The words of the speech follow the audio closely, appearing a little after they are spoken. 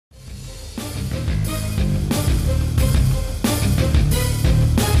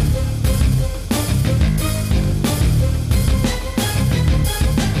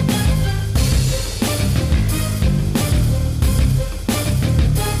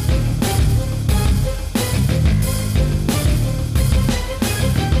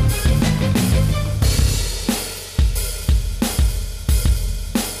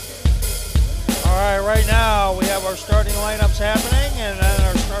lineups happening, and then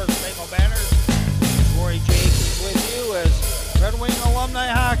our Stars Bingo banners. Roy Jakes with you as Red Wing Alumni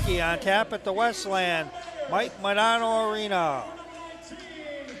Hockey on tap at the Westland Mike Madonna Arena.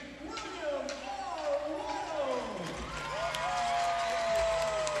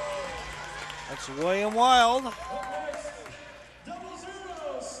 That's William Wild.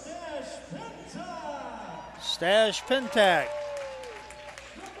 Stash Pintack.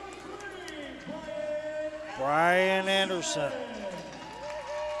 Brian Anderson.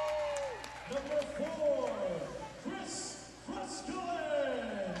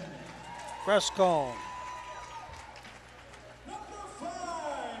 Frescone.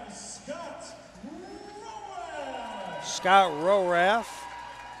 Scott Roraff.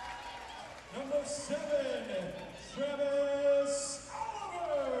 Number 7, Travis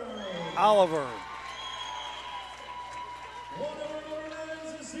Oliver. One of our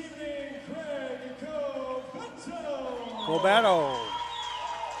lines this evening, Craig Cobeto.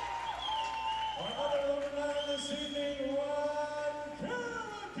 Our other line this evening, Ron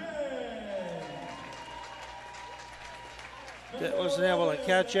Kerrigan. Wasn't able to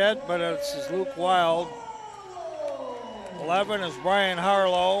catch it, but it's Luke Wild. 11 is Brian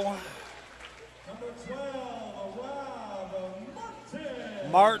Harlow. Number 12, Rob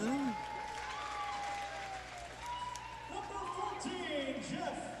Martin. Number 14,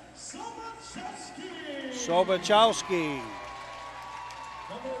 Jeff Sobachowski.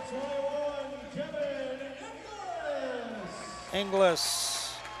 Number 21, Kevin Inglis. Inglis.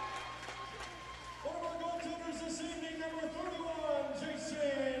 One of our goaltenders this evening, number 31,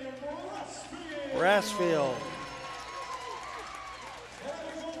 Jason Brassfield. Brassfield.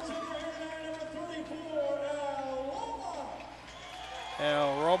 Al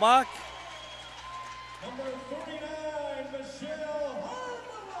Robach. Number 39, Michelle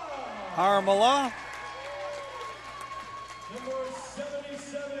Harmala. Number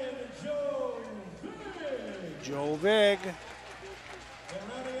 77, Joe Joe Vig. Vig. And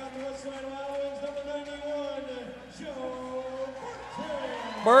rounding out the Westland Wild Wings, number 91, Joe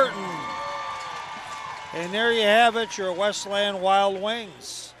Burton. And there you have it, your Westland Wild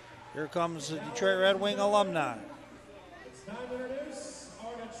Wings. Here comes the Detroit Red Wing alumni. It's time to introduce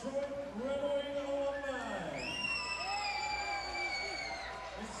our Detroit Red Wing alumni.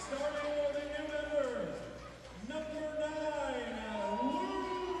 It's starting with a new member, number 9,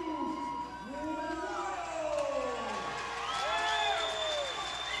 Luke Wild.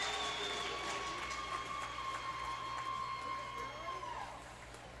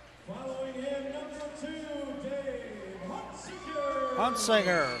 Following him, number 2, Dave Huntsinger.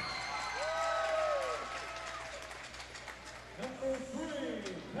 Huntsinger. Number 3,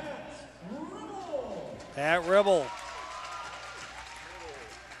 Pat Ribble. Pat Ribble.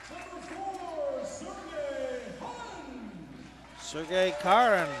 Number 4, Sergey Hun. Sergei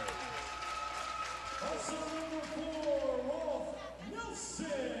Karin. Also number 4, Rolf Nilsson.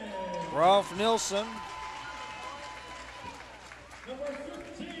 Rolf Nilsson. Number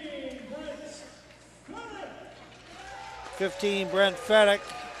 15, Brent Fedek. 15, Brent Fedek.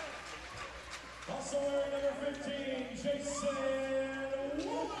 Also wearing number 15, Jason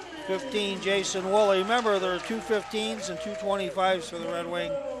Woolley. 15, Jason Woolley. Remember, there are 2 15s and 2 25s for the Red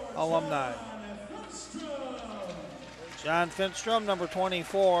Wing alumni. John Finstrom, number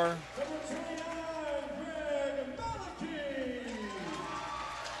 24. Number 29,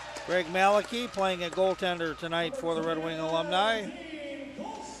 Greg Malachi playing at goaltender tonight for the Red Wing alumni.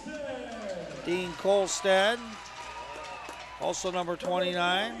 Dean Kolstad, also number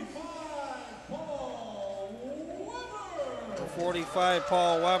 29. Number 45,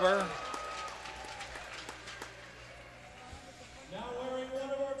 Paul Weber. Now wearing one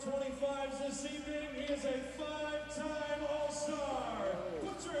of our 25s this evening, he is a 5-time All-Star.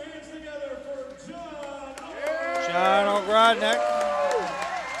 Put your hands together for John. John Ogrodnik.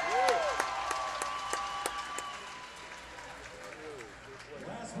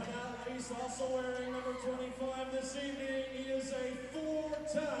 Last but not least, also wearing number 25 this evening, he is a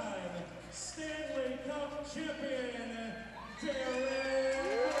 4-time Stanley Cup champion,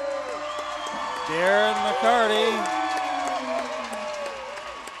 Darren McCarty.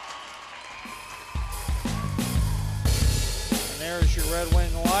 And there's your Red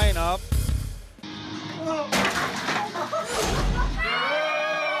Wing lineup.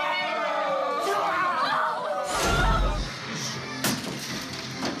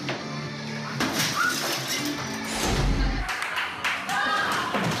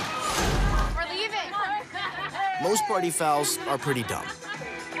 Most party fouls are pretty dumb.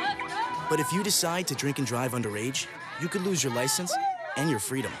 But if you decide to drink and drive underage, you could lose your license and your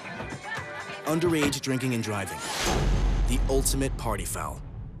freedom. Underage drinking and driving. the ultimate party foul.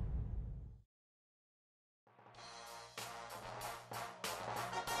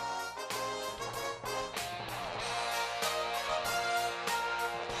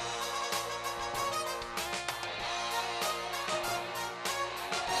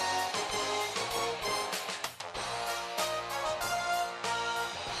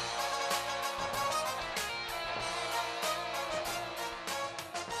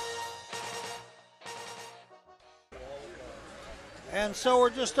 And so we're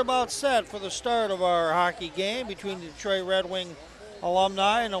just about set for the start of our hockey game between the Detroit Red Wing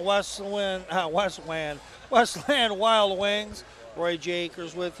Alumni and the Westland Wild Wings. Roy J.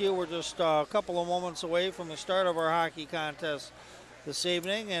 Akers with you. We're just a couple of moments away from the start of our hockey contest this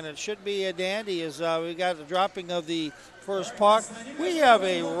evening, and it should be a dandy as we got the dropping of the first puck. We have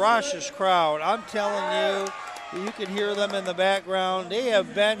a raucous crowd. I'm telling you can hear them in the background. They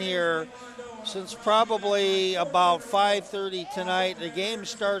have been here since probably about 5:30 tonight. The game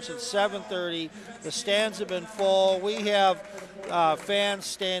starts at 7:30. The stands have been full. We have fans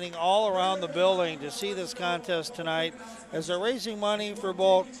standing all around the building to see this contest tonight as they're raising money for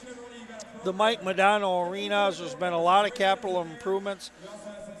both the Mike Madonna Arenas. There's been a lot of capital improvements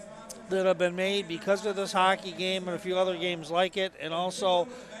that have been made because of this hockey game and a few other games like it. And also,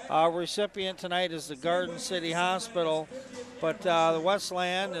 recipient tonight is the Garden City Hospital. But the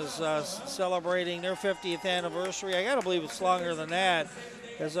Westland is celebrating their 50th anniversary. I got to believe it's longer than that,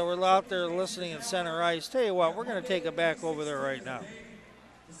 as they were out there listening at center ice. Tell you what, we're going to take it back over there right now.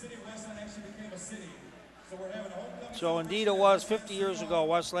 So indeed it was 50 years ago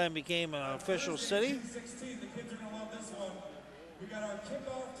Westland became an official city. We got our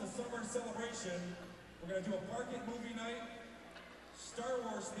kickoff to summer celebration. We're going to do a park it movie night, Star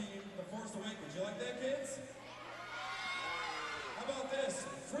Wars theme, The Force Awakens. You like that, kids? How about this?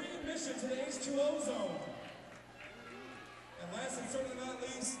 Free admission to the H2O zone. And last and certainly not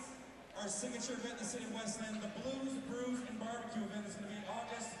least, our signature event in the city of Westland, the Blues, Brews, and Barbecue event is going to be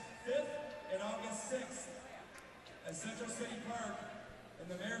August 5th and August 6th at Central City Park. And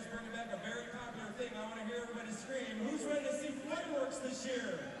the mayor's bringing back a very popular thing. I want to hear everybody scream. Who's ready to see fireworks this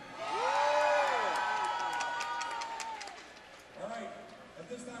year? All right. At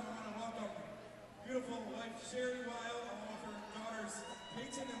this time, I want to welcome beautiful wife Sherry Weil along with her daughters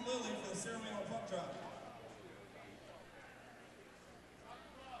Peyton and Lily for the ceremonial puck drop.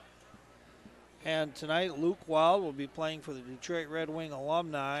 And tonight, Luke Wild will be playing for the Detroit Red Wing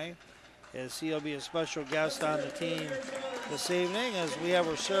Alumni, as he'll be a special guest on the team this evening as we have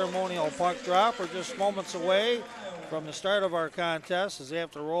our ceremonial puck drop. We're just moments away from the start of our contest as they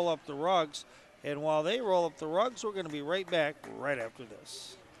have to roll up the rugs. And while they roll up the rugs, we're going to be right back right after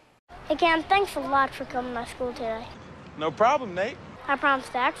this. Hey Cam, thanks a lot for coming to school today. No problem, Nate. I promise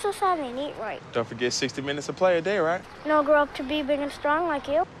to exercise and eat right. Don't forget 60 minutes of play a day, right? And I'll grow up to be big and strong like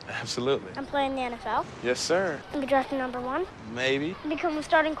you. Absolutely. And play in the NFL. Yes, sir. And be drafted #1. Maybe. Become the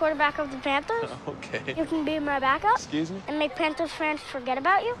starting quarterback of the Panthers. Okay. You can be my backup. Excuse me? And make Panthers fans forget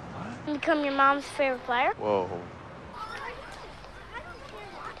about you. What? And become your mom's favorite player. Whoa.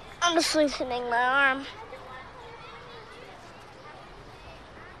 I'm just loosening my arm.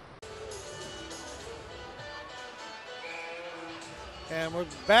 And we're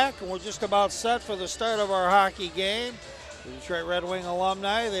back, and we're just about set for the start of our hockey game. The Detroit Red Wing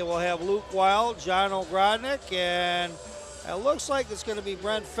Alumni, they will have Luke Wild, John Ogrodnik, and it looks like it's going to be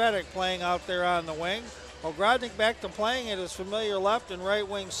Brent Fedek playing out there on the wing. Ogrodnik back to playing at his familiar left and right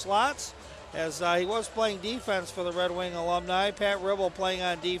wing slots, as he was playing defense for the Red Wing Alumni. Pat Ribble playing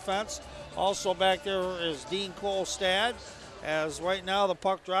on defense. Also back there is Dean Kolstad, as right now the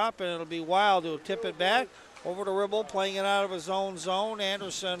puck drop, and it'll be Wild who'll tip it back over to Ribble, playing it out of his own zone.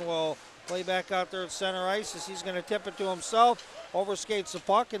 Anderson will play back out there at center ice as he's going to tip it to himself. Overskates the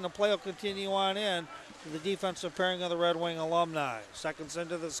puck, and the play will continue on in to the defensive pairing of the Red Wing Alumni. Seconds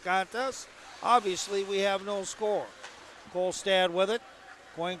into this contest, obviously we have no score. Kolstad with it,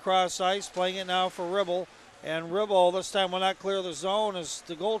 going cross ice, playing it now for Ribble. And Ribble, this time will not clear the zone as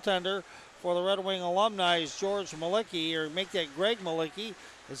the goaltender for the Red Wing Alumni is George Malicki, or make that Greg Malicki,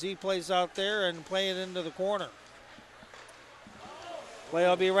 as he plays out there and play it into the corner. Play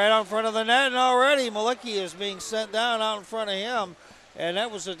will be right out in front of the net, and already Malicki is being sent down out in front of him, and that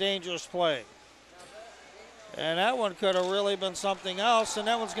was a dangerous play. And that one could have really been something else, and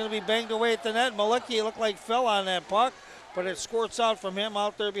that one's going to be banged away at the net. Malicki looked like fell on that puck, but it squirts out from him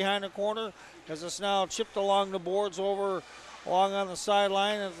out there behind the corner as it's now chipped along the boards over along on the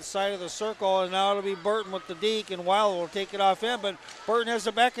sideline at the side of the circle, and now it'll be Burton with the deke, and Wild will take it off him, but Burton has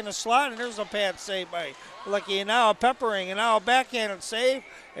it back in the slot, and there's a pad save by Lucky, and now a peppering, and now a backhanded save,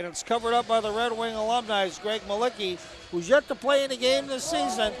 and it's covered up by the Red Wing Alumni's Greg Malicki, who's yet to play in the game this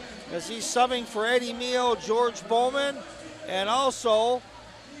season, as he's subbing for Eddie Mio, George Bowman, and also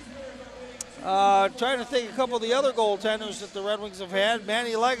trying to think a couple of the other goaltenders that the Red Wings have had.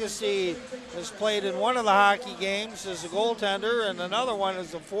 Manny Legacy has played in one of the hockey games as a goaltender, and another one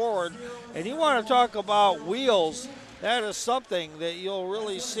as a forward. And you want to talk about wheels, that is something that you'll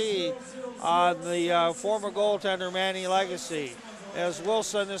really see on the former goaltender Manny Legacy. As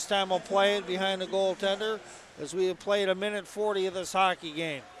Wilson this time will play it behind the goaltender, as we have played a minute 40 of this hockey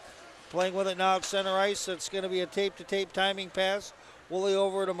game. Playing with it now at center ice, it's going to be a tape-to-tape timing pass. Woolley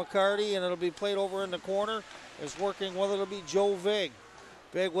over to McCarty, and it'll be played over in the corner. As working with it, it'll be Joe Vig.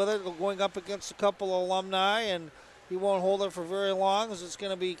 Vig with it, going up against a couple of Alumni, and he won't hold it for very long, as it's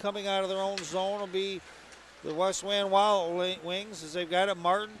going to be coming out of their own zone. It'll be the Westland Wild Wings, as they've got it.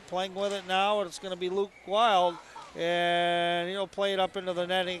 Martin playing with it now, and it's going to be Luke Wild, and he'll play it up into the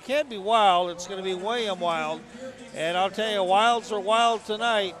netting. It can't be Wild, it's going to be William Wild. And I'll tell you, Wilds are wild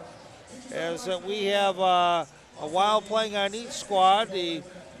tonight, as that we have a Wild playing on each squad. The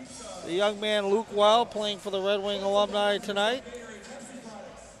young man Luke Wild playing for the Red Wing Alumni tonight.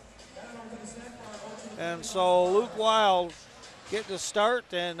 And so Luke Wild getting to start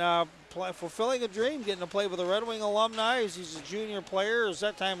and fulfilling a dream, getting to play with the Red Wing Alumni as he's a junior player. As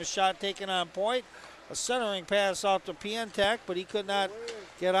that time a shot taken on point. A centering pass out to Piantek, but he could not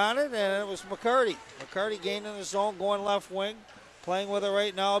get on it, and it was McCarty. McCarty gaining his zone, going left wing. Playing with it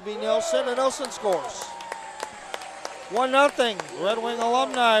right now will be Nilsson, and Nilsson scores. 1-0, Red Wing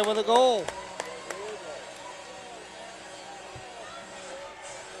Alumni with a goal.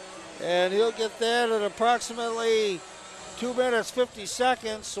 And he'll get that at approximately 2 minutes, 50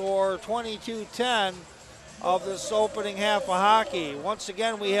 seconds, or 22:10 of this opening half of hockey. Once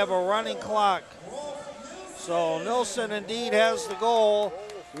again, we have a running clock. So Nilsson indeed has the goal.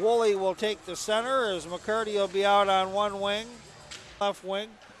 Woolley will take the center, as McCarty will be out on one wing, left wing.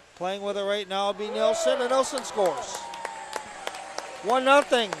 Playing with it right now will be Nilsson, and Nilsson scores.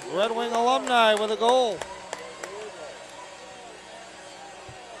 1-0, Red Wing Alumni with a goal.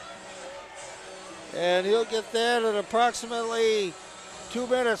 And he'll get that at approximately 2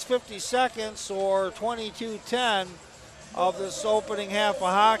 minutes, 50 seconds, or 22:10 of this opening half of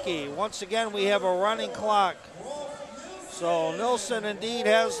hockey. Once again, we have a running clock. So Nilsson indeed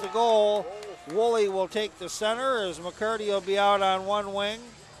has the goal. Woolley will take the center, as McCarty will be out on one wing.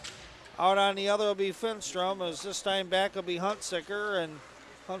 Out on the other will be Finstrom, as this time back will be Huntsicker, and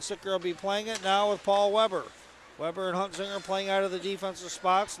Huntsicker will be playing it now with Paul Weber. Weber and Huntsicker playing out of the defensive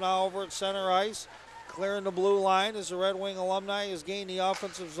spots, now over at center ice, clearing the blue line as the Red Wing Alumni has gained the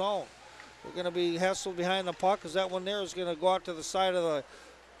offensive zone. They're going to be Hessel behind the puck, as that one there is going to go out to the side of the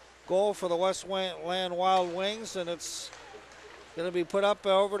goal for the Westland Wild Wings, and it's going to be put up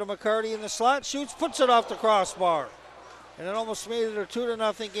over to McCarty in the slot. Shoots, puts it off the crossbar. And it almost made it a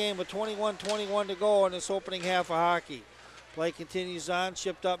 2-0 game with 21-21 to go in this opening half of hockey. Play continues on,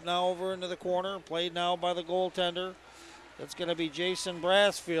 shipped up now over into the corner, played now by the goaltender. It's going to be Jason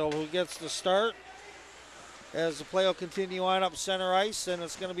Brassfield who gets the start, as the play will continue on up center ice, and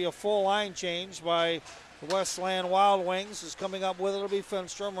it's going to be a full line change by the Westland Wild Wings. Is coming up with it will be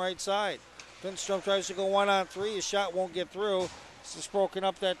Finstrom right side. Finstrom tries to go 1-on-3. His shot won't get through. It's just broken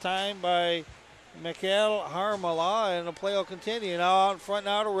up that time by Mikhail Harmala, and the play will continue. Now out in front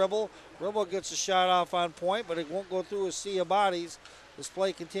now to Ribble. Ribble gets a shot off on point, but it won't go through a sea of bodies. This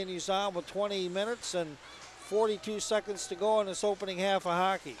play continues on with 20 minutes and 42 seconds to go in this opening half of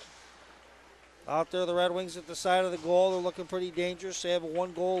hockey. Out there, the Red Wings at the side of the goal. They're looking pretty dangerous. They have a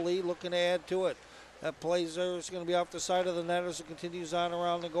 1-goal lead, looking to add to it. That play there is going to be off the side of the net as it continues on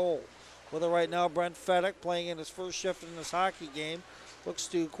around the goal. With it right now, Brent Fedek playing in his first shift in this hockey game. Looks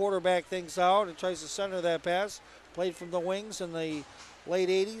to quarterback things out and tries to center that pass. Played from the wings in the late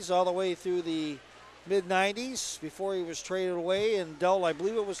 80s all the way through the mid-90s before he was traded away and dealt, I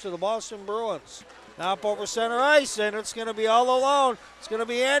believe it was to the Boston Bruins. Now up over center ice, and it's going to be all alone. It's going to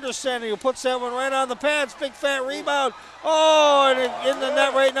be Anderson, who puts that one right on the pads. Big fat rebound. Oh, and in the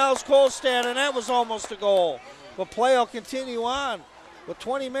net right now is Kolstad, and that was almost a goal. But play will continue on with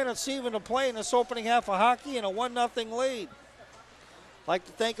 20 minutes even to play in this opening half of hockey and a 1-0 lead. Like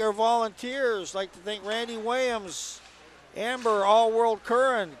to thank our volunteers. Like to thank Randy Williams, Amber, All-World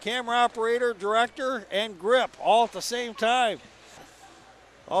Curran, camera operator, director, and grip all at the same time.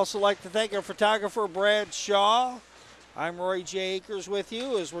 Also like to thank our photographer, Brad Shaw, I'm Roy J. Akers with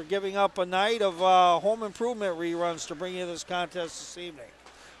you as we're giving up a night of home improvement reruns to bring you this contest this evening.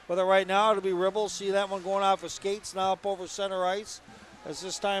 Whether right now it'll be Ribble, see that one going off of skates now up over center ice. As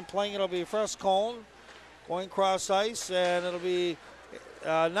this time playing it'll be Frescone going cross ice, and it'll be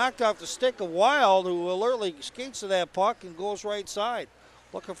knocked off the stick of Wild, who alertly skates to that puck and goes right side.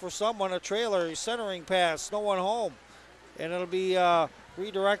 Looking for someone, a trailer, centering pass, no one home. And it'll be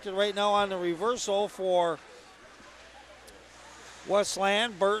redirected right now on the reversal for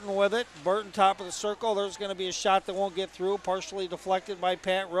Westland. Burton with it. Burton top of the circle. There's going to be a shot that won't get through, partially deflected by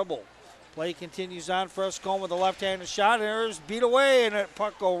Pat Ribble. Play continues on. Frescone with a left-handed shot, and there's beat away, and that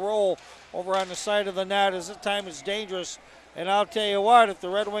puck will roll over on the side of the net as this time it's dangerous. And I'll tell you what, if the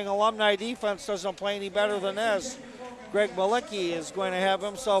Red Wing Alumni defense doesn't play any better than this, Greg Malicki is going to have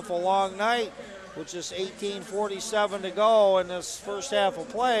himself a long night, with just 18:47 to go in this first half of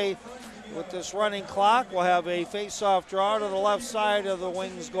play. With this running clock, we'll have a face-off draw to the left side of the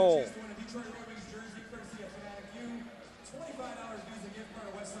Wings' goal.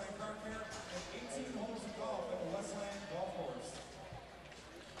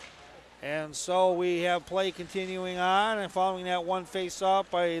 And so we have play continuing on, and following that one face-off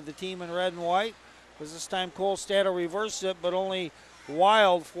by the team in red and white. Because this time Kolstad will reverse it, but only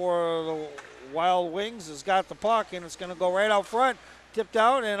Wild for the Wild Wings has got the puck, and it's going to go right out front. Tipped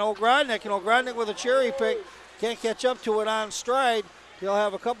out, and Ogrodnik with a cherry pick. Can't catch up to it on stride. He'll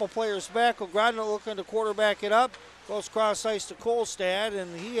have a couple players back. Ogrodnik looking to quarterback it up. Goes cross ice to Kolstad,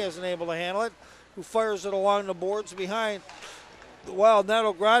 and he isn't able to handle it. Who fires it along the boards behind the Wild net.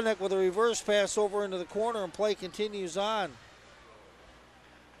 Ogrodnik with a reverse pass over into the corner, and play continues on.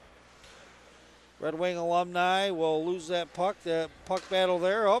 Red Wing Alumni will lose that puck. The puck battle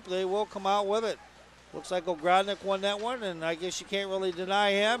there. Oh, they will come out with it. Looks like Ogrodnik won that one, and I guess you can't really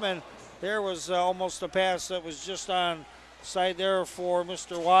deny him. And there was almost a pass that was just on side there for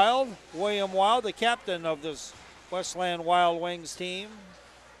Mr. Wild. William Wild, the captain of this Westland Wild Wings team.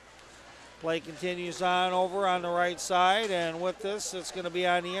 Play continues on over on the right side, and with this, it's going to be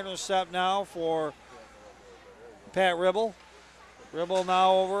on the intercept now for Pat Ribble. Ribble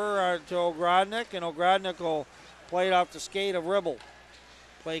now over to Ogrodnik, and Ogrodnik will play it off the skate of Ribble.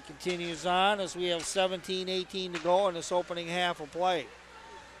 Play continues on as we have 17-18 to go in this opening half of play.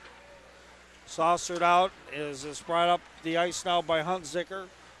 Saucered out is brought up the ice now by Huntzicker.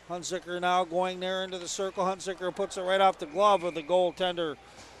 Huntzicker now going there into the circle. Huntzicker puts it right off the glove of the goaltender,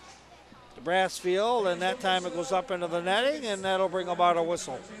 Brassfield, and that time it goes up into the netting, and that'll bring about a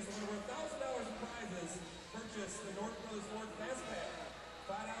whistle.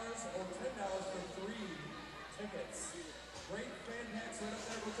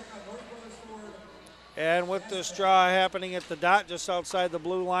 And with this draw happening at the dot just outside the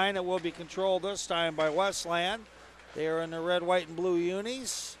blue line, it will be controlled this time by Westland. They are in the red, white, and blue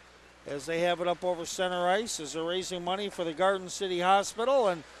unis as they have it up over center ice as they're raising money for the Garden City Hospital.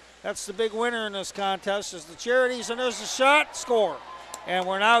 And that's the big winner in this contest is the Charities. And there's the shot, score. And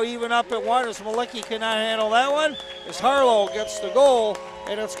we're now even up at one as Malicki cannot handle that one. As Harlow gets the goal,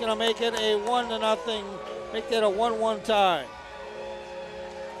 and it's going to make it a 1-0, make that a 1-1 tie.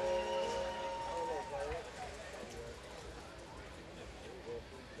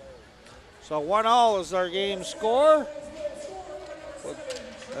 So 1-1 is our game score.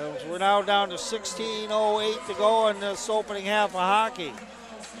 We're now down to 16:08 to go in this opening half of hockey.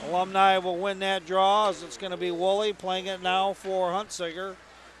 Alumni will win that draw as it's going to be Woolley playing it now for Huntziger.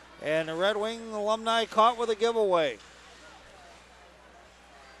 And the Red Wing Alumni caught with a giveaway.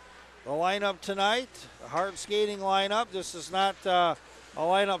 The lineup tonight, a hard skating lineup. This is not a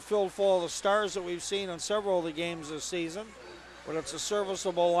lineup filled full of the stars that we've seen in several of the games this season. But it's a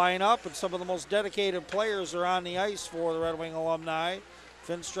serviceable lineup, and some of the most dedicated players are on the ice for the Red Wing Alumni.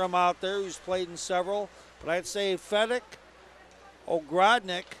 Finstrom out there, who's played in several. But I'd say Fedek,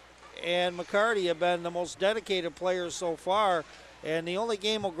 Ogrodnik, and McCarty have been the most dedicated players so far. And the only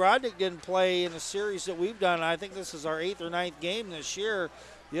game Ogrodnik didn't play in the series that we've done, I think this is our 8th or 9th game this year.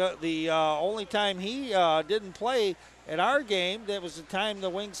 The only time he didn't play at our game, that was the time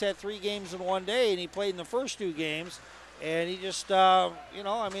the Wings had 3 games in one day, and he played in the first 2 games. And he just, the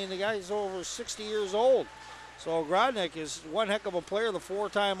guy's over 60 years old. So Ogrodnik is one heck of a player, the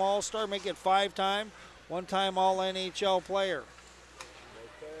 4-time All-Star, make it 5-time, 1-time All-NHL player.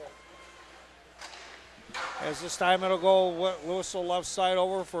 As this time it'll go whistle left side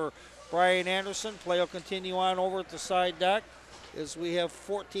over for Brian Anderson. Play will continue on over at the side deck as we have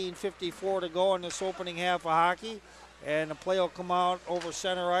 14:54 to go in this opening half of hockey. And the play will come out over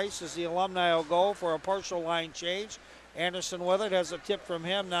center ice as the Alumni will go for a partial line change. Anderson with it, has a tip from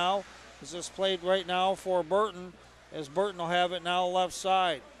him now. As this played right now for Burton. as Burton will have it now left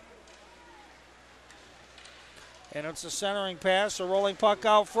side. And it's a centering pass, a rolling puck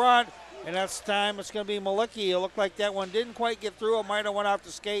out front, and that's the time it's going to be Malicki. It looked like that one didn't quite get through. It might have went off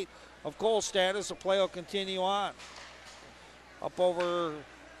the skate of Kolstad as the play will continue on. Up over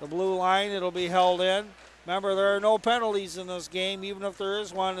the blue line, it'll be held in. Remember, there are no penalties in this game. Even if there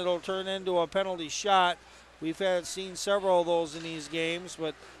is one, it'll turn into a penalty shot. We've seen several of those in these games,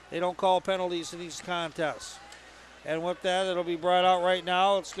 but they don't call penalties in these contests. And with that, it'll be brought out right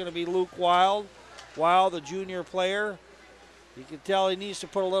now. It's going to be Luke Wild. Wild, the junior player. You can tell he needs to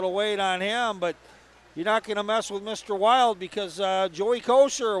put a little weight on him, but you're not going to mess with Mr. Wild because Joey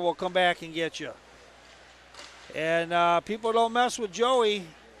Kosher will come back and get you. And people don't mess with Joey.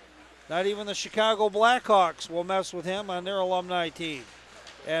 Not even the Chicago Blackhawks will mess with him on their alumni team.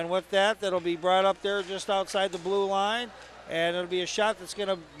 And with that, that'll be brought up there just outside the blue line. And it'll be a shot that's going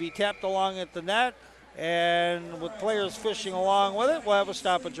to be tapped along at the net. And with players fishing along with it, we'll have a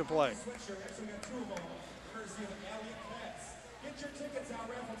stoppage of play.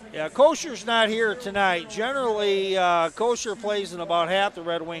 Yeah, Kosher's not here tonight. Generally, Kosher plays in about half the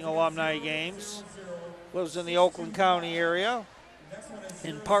Red Wing alumni games. Lives in the Oakland County area.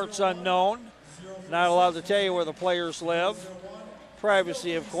 In parts unknown. Not allowed to tell you where the players live.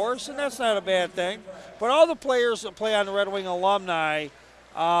 Privacy, of course, and that's not a bad thing. But all the players that play on the Red Wing alumni,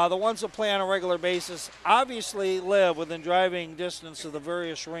 the ones that play on a regular basis, obviously live within driving distance of the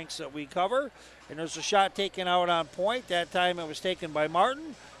various rinks that we cover. And there's a shot taken out on point. That time it was taken by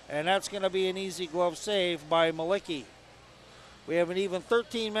Martin, and that's going to be an easy glove save by Malicki. We have an even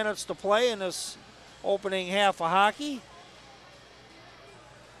 13 minutes to play in this opening half of hockey.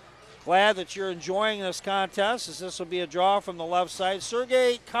 Glad that you're enjoying this contest, as this will be a draw from the left side.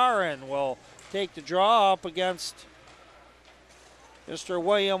 Sergei Karin will take the draw up against Mr.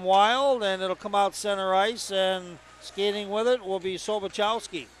 William Wild, and it'll come out center ice, and skating with it will be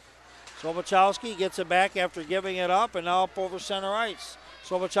Sobachowski. Sobachowski gets it back after giving it up, and now up over center ice.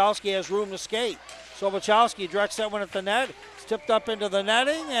 Sobachowski has room to skate. Sobachowski directs that one at the net. It's tipped up into the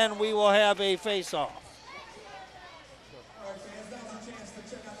netting, and we will have a face-off.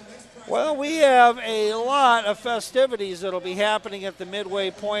 Well, we have a lot of festivities that will be happening at the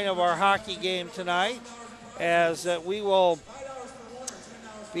midway point of our hockey game tonight, as we will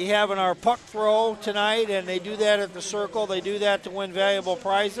be having our puck throw tonight, and they do that at the Circle. They do that to win valuable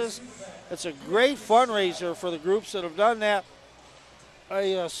prizes. It's a great fundraiser for the groups that have done that.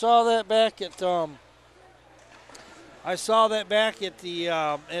 I saw that back at at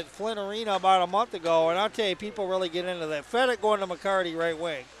Flint Arena about a month ago, and I'll tell you, people really get into that. Fedek going to McCarty right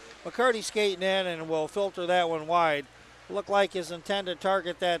wing. McCarty skating in and will filter that one wide. Looked like his intended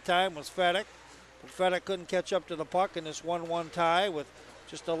target that time was Fedek, but Fedek couldn't catch up to the puck in this 1-1 tie with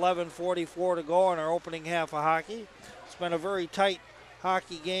just 11:44 to go in our opening half of hockey. It's been a very tight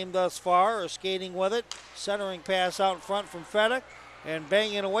hockey game thus far. Skating with it, centering pass out in front from Fedek, and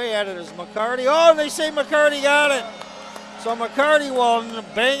banging away at it is McCarty. Oh, and they say McCarty got it. So McCarty will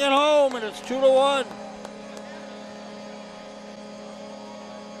bang it home, and it's 2-1.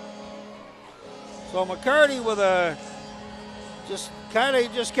 So McCarty with a just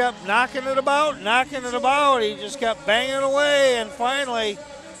kept knocking it about. He just kept banging away, and finally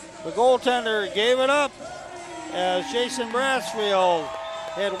the goaltender gave it up as Jason Brassfield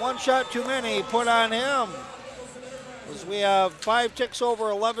had one shot too many put on him. As we have 5 ticks over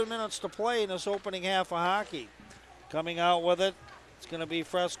 11 minutes to play in this opening half of hockey. Coming out with it, it's going to be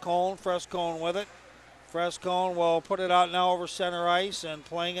Frescone. Frescone with it. Frescone will put it out now over center ice, and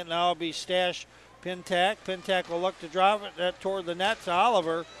playing it now will be Stash Pintack. Pintack will look to drop it toward the net to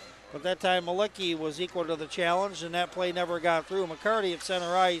Oliver, but that time Malicki was equal to the challenge, and that play never got through. McCarty at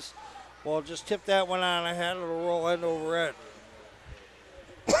center ice will just tip that one on ahead. It'll roll end over end.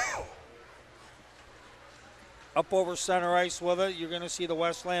 Up over center ice with it, you're going to see the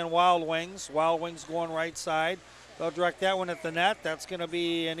Westland Wild Wings. Wild Wings going right side. They'll direct that one at the net. That's going to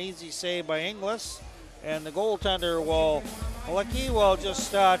be an easy save by Inglis. And the goaltender Malicki will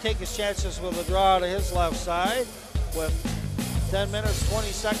just take his chances with a draw to his left side with 10 minutes, 20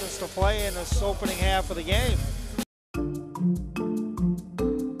 seconds to play in this opening half of the game.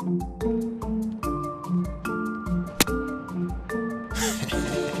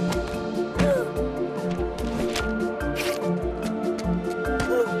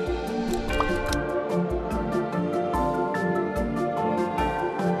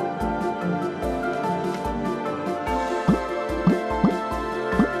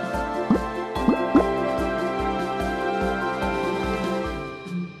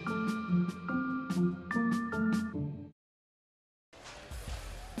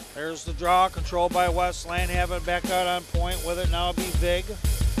 There's the draw, controlled by Westland. Have it back out on point with it. Now it'll be Vig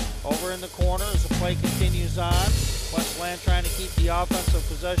over in the corner as the play continues on. Westland trying to keep the offensive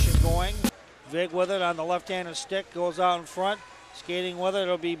possession going. Vig with it on the left-handed stick, goes out in front. Skating with it,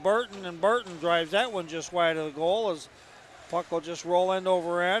 it'll be Burton, and Burton drives that one just wide of the goal as puck will just roll end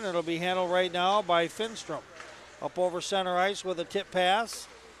over end. It'll be handled right now by Finstrom. Up over center ice with a tip pass.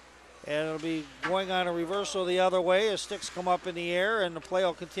 And it'll be going on a reversal the other way as sticks come up in the air, and the play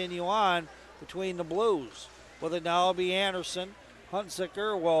will continue on between the Blues. With it now will be Anderson.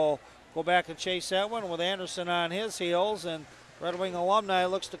 Hunziker will go back and chase that one with Anderson on his heels, and Red Wing Alumni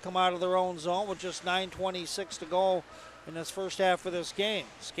looks to come out of their own zone with just 9:26 to go in this first half of this game.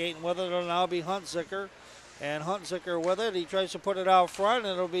 Skating with it will now be Hunziker, and Hunziker with it. He tries to put it out front,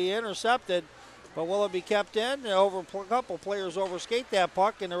 and it'll be intercepted. But will it be kept in? A couple players overskate that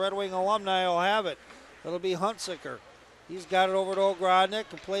puck, and the Red Wing Alumni will have it. It'll be Hunziker. He's got it over to Ogrodnik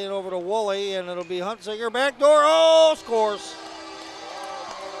and play it over to Woolley, and it'll be Hunziker. Backdoor, oh, scores.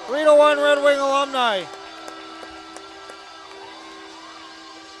 3-1 Red Wing Alumni.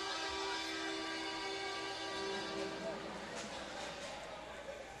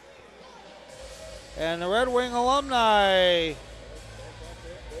 And the Red Wing Alumni,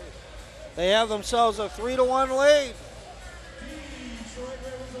 they have themselves a 3-1 lead.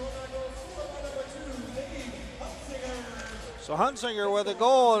 So Hunziker with a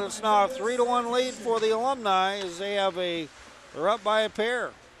goal, and it's now a 3-1 lead for the Alumni as they're up by a pair.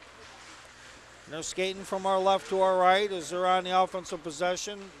 And they're skating from our left to our right as they're on the offensive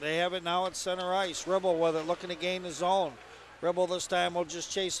possession. They have it now at center ice. Ribble with it, looking to gain the zone. Ribble this time will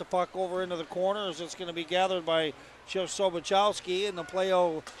just chase the puck over into the corner as it's going to be gathered by Chip Sobachowski, and the play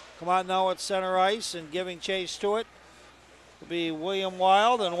will come out now at center ice, and giving chase to it will be William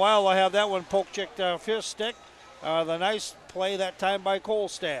Wild, and Wild will have that one poke checked off his stick. The nice play that time by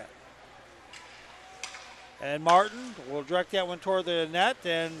Kolstad. And Martin will direct that one toward the net,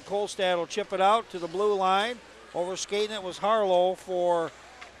 and Kolstad will chip it out to the blue line. Over skating it was Harlow for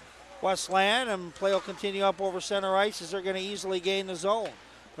Westland, and play will continue up over center ice as they're going to easily gain the zone.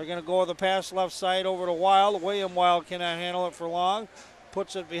 They're going to go with the pass left side over to Wild. William Wild cannot handle it for long.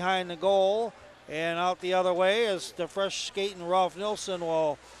 Puts it behind the goal and out the other way as the fresh skating Ralph Nilsson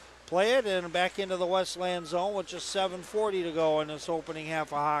will play it and back into the Westland zone with just 7:40 to go in this opening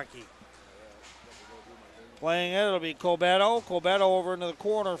half of hockey. Playing it, it'll be Cobeto. Cobeto over into the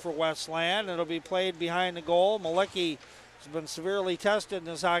corner for Westland. It'll be played behind the goal. Malicki has been severely tested in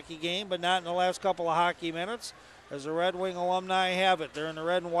this hockey game, but not in the last couple of hockey minutes, as the Red Wing Alumni have it. They're in the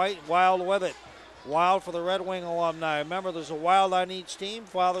red and white, Wild with it. Wild for the Red Wing Alumni. Remember, there's a Wild on each team,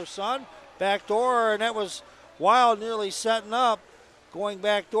 father, son. Back door, and that was Wild nearly setting up. Going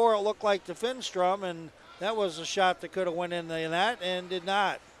back door, it looked like to Finstrom, and that was a shot that could have went in the net and did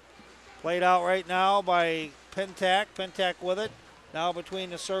not. Played out right now by Pintack. Pintack with it, now between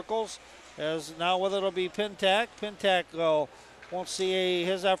the circles. As now with it will be Pintack. Pintack won't see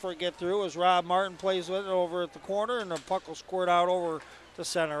his effort get through as Rob Martin plays with it over at the corner, and the puck will squirt out over to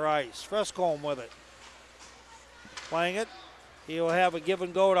center ice. Frescombe with it. Playing it. He will have a give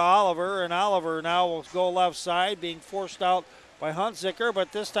and go to Oliver, and Oliver now will go left side, being forced out by Hunziker,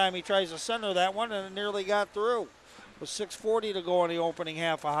 but this time he tries to center that one, and it nearly got through. With 6:40 to go in the opening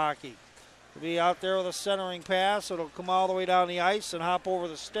half of hockey. He'll be out there with a centering pass. It'll come all the way down the ice and hop over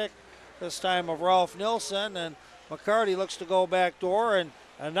the stick, this time of Ralph Nilsson, and McCarty looks to go back door, and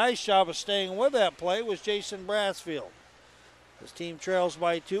a nice job of staying with that play was Jason Brassfield. His team trails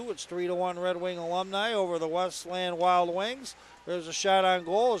by 2. It's 3-1 Red Wing Alumni over the Westland Wild Wings. There's a shot on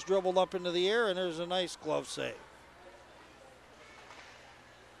goal. It's dribbled up into the air, and there's a nice glove save.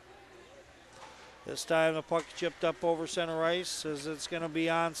 This time the puck chipped up over center ice as it's going to be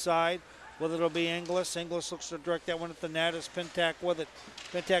onside. With it will be Inglis. Inglis looks to direct that one at the net as Pintack with it.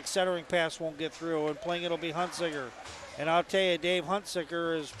 Pintack's centering pass won't get through, and playing it will be Hunziker. And I'll tell you, Dave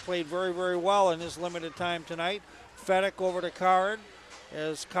Hunziker has played very, very well in his limited time tonight. Fedek over to Karin.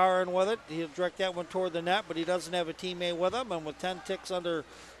 As Karin with it, he'll direct that one toward the net, but he doesn't have a teammate with him. And with 10 ticks under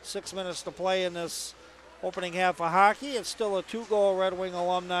 6 minutes to play in this opening half of hockey, it's still a 2-goal Red Wing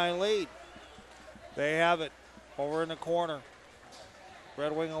Alumni lead. They have it over in the corner.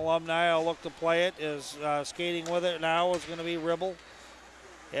 Red Wing Alumni will look to play it. Is skating with it now is going to be Ribble.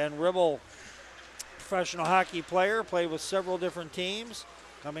 And Ribble, professional hockey player, played with several different teams.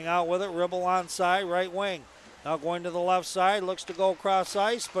 Coming out with it, Ribble onside, right wing. Now going to the left side, looks to go across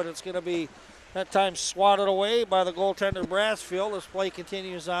ice, but it's going to be that time swatted away by the goaltender Brassfield as play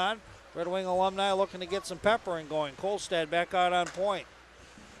continues on. Red Wing Alumni looking to get some peppering going. Kolstad back out on point.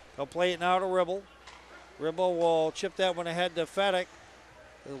 They'll play it now to Ribble. Ribble will chip that one ahead to Fedek.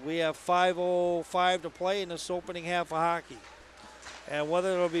 We have 5:05 to play in this opening half of hockey. And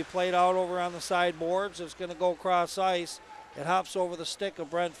whether it'll be played out over on the sideboards, it's going to go cross ice. It hops over the stick of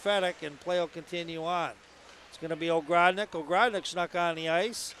Brent Fedek, and play will continue on. It's going to be Ogrodnik. Ogrodnik snuck on the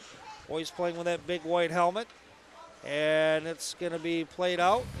ice. Always playing with that big white helmet. And it's going to be played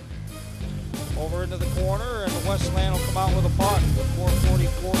out over into the corner, and the Westland will come out with a puck with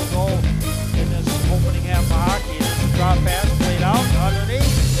 4:44 to go in this opening half of hockey. There's a drop pass played out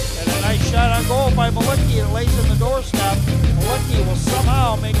underneath, and a nice shot on goal by Malicki. It lays in the doorstep. Malicki will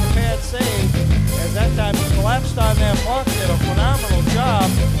somehow make a pad save, as that time he collapsed on that puck, did a phenomenal job,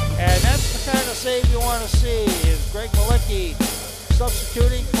 and that's the kind of save you want to see, is Greg Malicki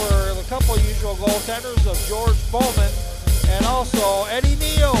substituting for the couple usual goaltenders of George Bowman and also Eddie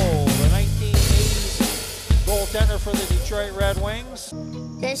Neal, the 1980s goaltender for the Detroit Red Wings.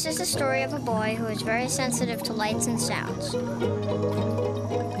 This is the story of a boy who was very sensitive to lights and sounds.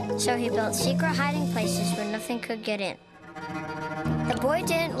 So he built secret hiding places where nothing could get in. The boy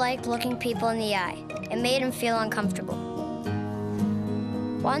didn't like looking people in the eye. It made him feel uncomfortable.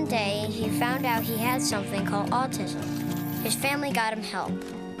 One day, he found out he had something called autism. His family got him help,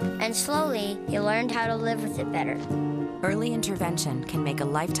 and slowly, he learned how to live with it better. Early intervention can make a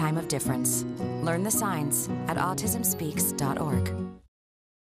lifetime of difference. Learn the signs at autismspeaks.org.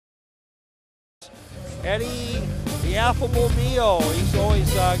 Eddie, the affable Neo, he's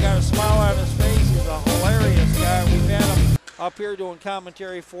always got a smile on his face. He's a hilarious guy. We've had him up here doing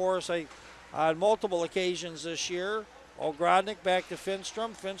commentary for us on multiple occasions this year. Ogrodnik back to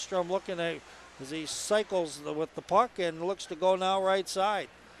Finstrom. Finstrom looking at as he cycles with the puck and looks to go now right side.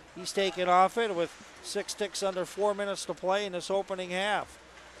 He's taken off it with 6 ticks under 4 minutes to play in this opening half.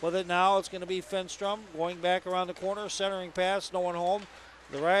 With it now, it's going to be Finstrom going back around the corner, centering pass, no one home.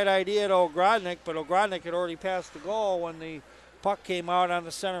 The right idea to Ogrodnik, but Ogrodnik had already passed the goal when the puck came out on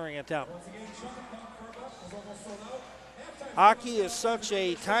the centering attempt. Hockey is such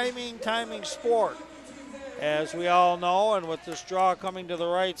a timing sport, as we all know, and with this draw coming to the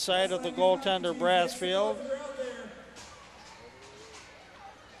right side of the goaltender Brassfield,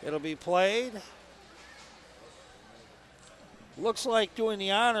 it'll be played. Looks like doing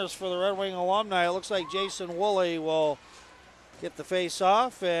the honors for the Red Wing alumni. It looks like Jason Woolley will get the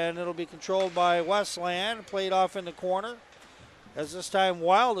face-off, and it'll be controlled by Westland, played off in the corner. As this time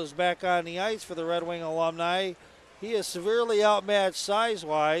Wild is back on the ice for the Red Wing alumni. He is severely outmatched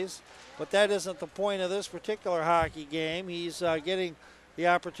size-wise, but that isn't the point of this particular hockey game. He's getting the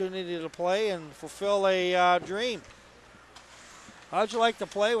opportunity to play and fulfill a dream. How'd you like to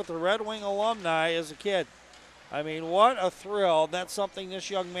play with the Red Wing alumni as a kid? I mean, what a thrill. That's something this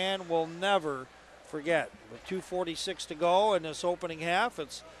young man will never forget. With 2:46 to go in this opening half,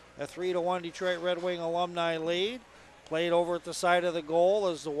 it's a 3-1 Detroit Red Wing alumni lead. Played over at the side of the goal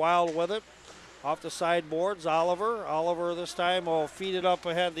as the Wild with it. Off the sideboards, Oliver. Oliver this time will feed it up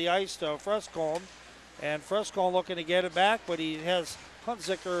ahead of the ice to Frescone. And Frescone looking to get it back, but he has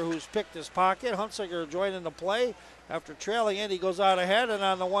Hunziker who's picked his pocket. Hunziker joining the play. After trailing it, he goes out ahead, and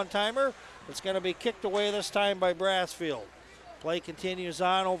on the one-timer, it's going to be kicked away this time by Brassfield. Play continues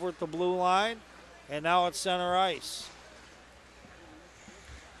on over at the blue line, and now it's center ice.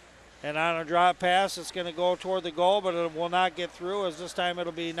 And on a drop pass, it's going to go toward the goal, but it will not get through, as this time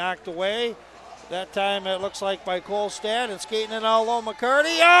it'll be knocked away. That time it looks like by Kolstad, and skating it all low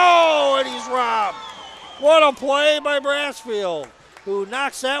McCarty. Oh, and he's robbed. What a play by Brassfield, who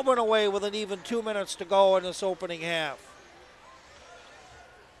knocks that one away with an even 2 minutes to go in this opening half.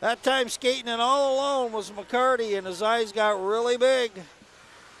 That time skating it all alone was McCarty, and his eyes got really big,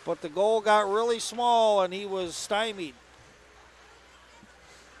 but the goal got really small, and he was stymied.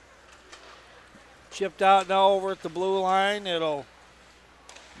 Chipped out now over at the blue line. It'll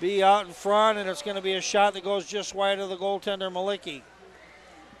be out in front, and it's going to be a shot that goes just wide of the goaltender Malicki.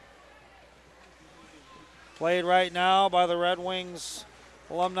 Played right now by the Red Wings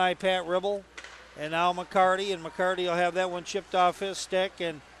alumni Pat Ribble, and now McCarty, and McCarty will have that one chipped off his stick,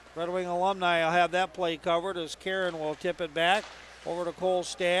 and Red Wing alumni will have that play covered as Karen will tip it back over to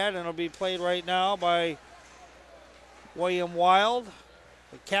Kolstad, and it'll be played right now by William Wild,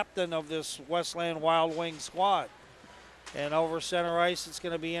 the captain of this Westland Wild Wing squad. And over center ice, it's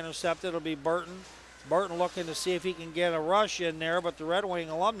going to be intercepted. It'll be Burton. Burton looking to see if he can get a rush in there, but the Red Wing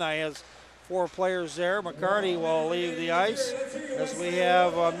alumni has 4 players there. McCarty will leave the ice as we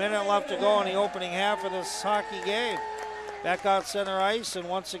have a minute left to go in the opening half of this hockey game. Back out center ice, and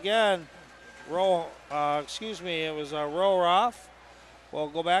once again, Roroff will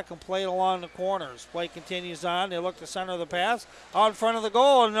go back and play it along the corners. Play continues on. They look to center the pass. Out in front of the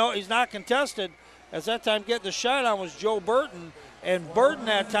goal, and no, he's not contested. As that time getting the shot on was Joe Burton, And Burton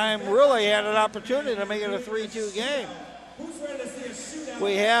that time really had an opportunity to make it a 3-2 game.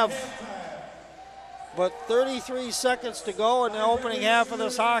 We have but 33 seconds to go in the opening half of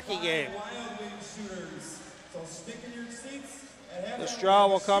this hockey game. This draw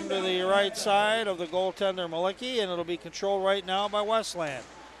will come to the right side of the goaltender Malicki, and it'll be controlled right now by Westland.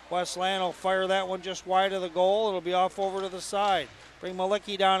 Westland will fire that one just wide of the goal. It'll be off over to the side. Bring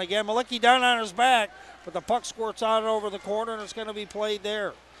Malicki down again. Malicki down on his back, but the puck squirts out over the corner, and it's going to be played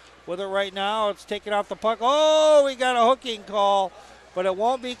there. With it right now, it's taken off the puck. Oh, we got a hooking call, but it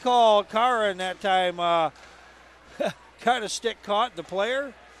won't be called. Karin that time got a stick caught, the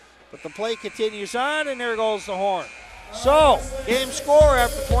player, but the play continues on, and there goes the horn. So, game score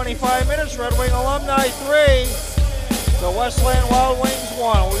after 25 minutes, Red Wing Alumni 3, the Westland Wild Wings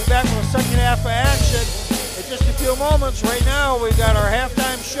 1. We'll be back with the second half of action in just a few moments. Right now, we've got our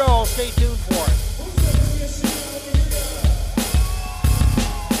halftime show. Stay tuned for it.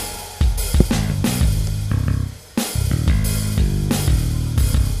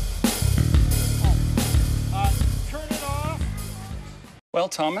 Turn it off. Well,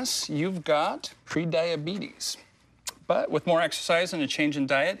 Thomas, you've got pre-diabetes. But with more exercise and a change in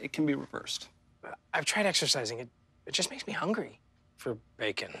diet, it can be reversed. I've tried exercising. It just makes me hungry for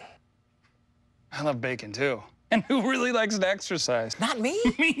bacon. I love bacon, too. And who really likes to exercise? Not me.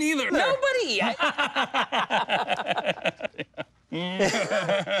 Me neither. Nobody.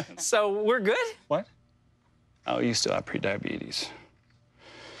 So we're good? What? Oh, you still have pre-diabetes.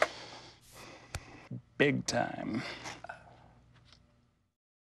 Big time.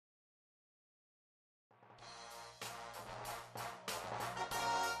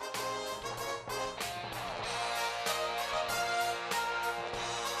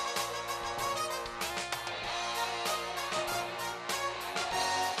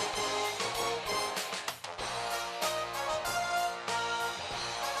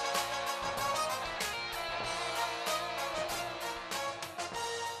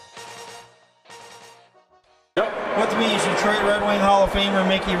 With me is Detroit Red Wing Hall of Famer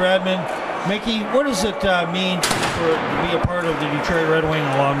Mickey Redmond. Mickey, what does it mean to be a part of the Detroit Red Wing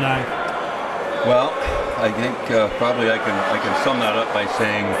alumni? Well, I think probably I can sum that up by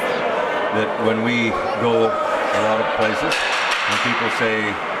saying that when we go a lot of places, when people say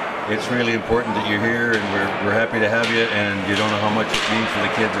it's really important that you're here and we're happy to have you and you don't know how much it means for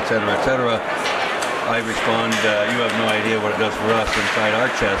the kids, etc., I respond, you have no idea what it does for us inside our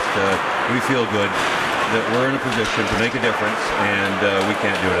chest. We feel good that we're in a position to make a difference, and we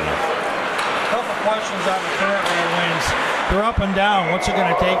can't do it enough. A couple questions on the current Red Wings. They're up and down. What's it going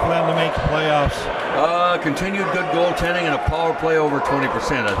to take for them to make the playoffs? Continued good goaltending and a power play over 20%.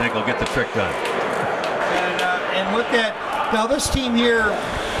 I think will get the trick done. And with that, now this team here,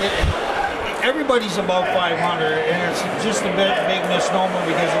 everybody's above 500, and it's just a big misnomer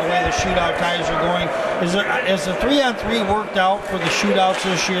because of the way the shootout ties are going. Is the 3-on-3 worked out for the shootouts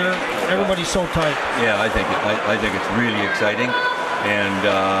this year? Everybody's so tight. Yeah, I think it's really exciting, and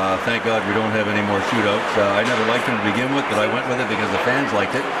thank God we don't have any more shootouts. I never liked them to begin with, but I went with it because the fans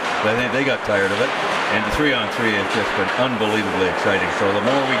liked it. But I think they got tired of it, and the 3-on-3 has just been unbelievably exciting. So the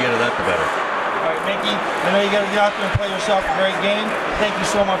more we get of that, the better. All right, Mickey, I know you got to get out there and play yourself a great game. Thank you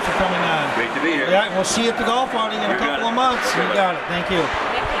so much for coming on. Great to be here. Yeah, we'll see you at the golf outing in a couple of months. You got it. Thank you.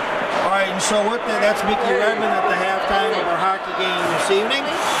 All right, and so with that, that's Mickey Redmond at the halftime of our hockey game this evening.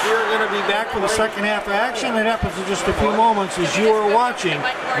 We're going to be back for the second half of action. It happens in just a few moments as you are watching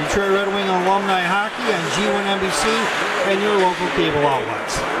Detroit Red Wing Alumni Hockey on G1 NBC and your local cable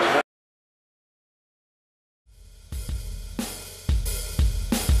outlets.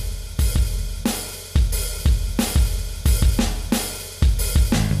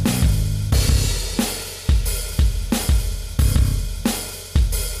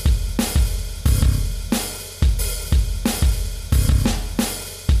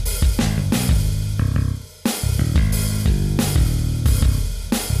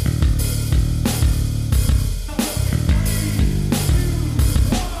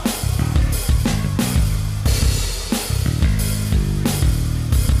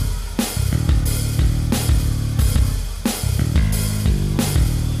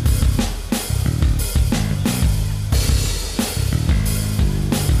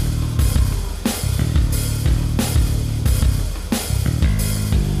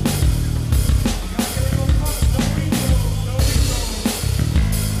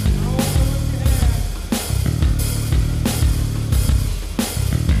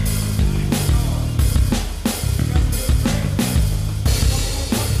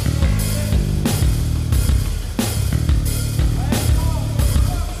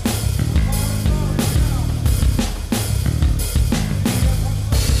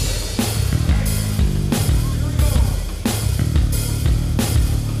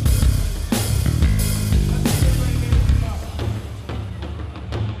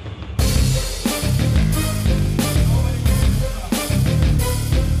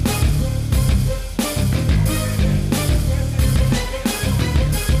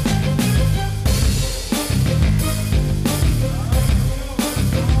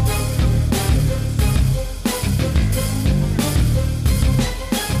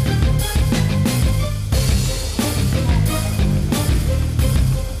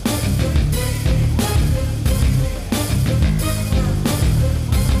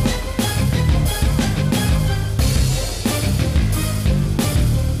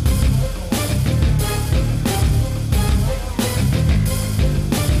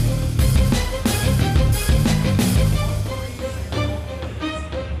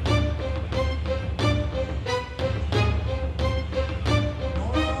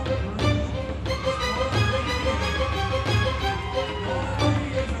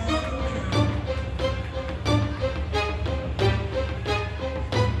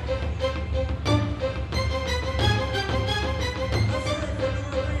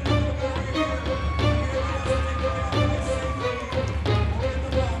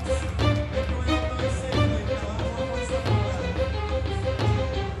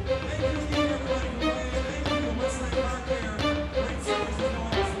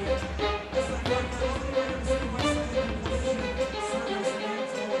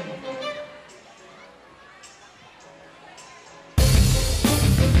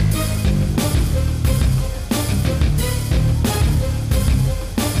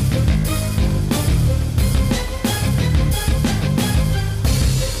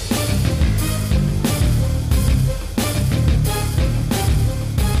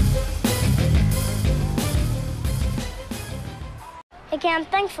 Cam,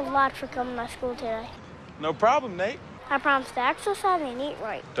 thanks a lot for coming to my school today. No problem, Nate. I promise to exercise and eat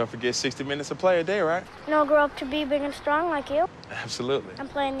right. Don't forget 60 minutes of play a day, right? And I'll grow up to be big and strong like you. Absolutely. And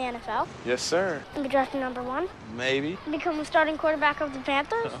play in the NFL. Yes, sir. And be drafted #1. Maybe. And become the starting quarterback of the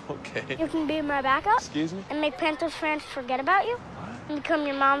Panthers. Okay. You can be my backup. Excuse me? And make Panthers fans forget about you. And become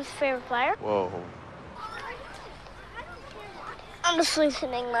your mom's favorite player. Whoa. I'm just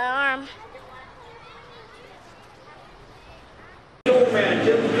loosening my arm. Dual man,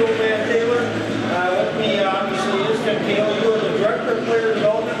 Dual Man Taylor. With me, obviously, is Tim Taylor. You are the Director of Player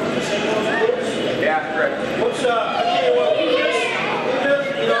Development with the St. Louis Blues. Yeah, correct. What's, I tell you what, we miss,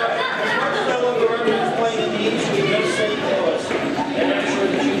 you know, as much as I love the Rebels playing in the East, we miss St. Louis. And I'm sure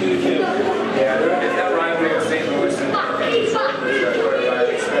that you do too. Yeah, there's that rivalry with St. Louis and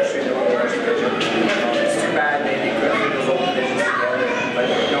especially in the West Division. It's too bad they couldn't get those old divisions together. But,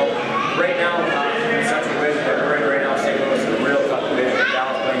 you know, right now, in Central Division, right now, St. Louis is a real tough division.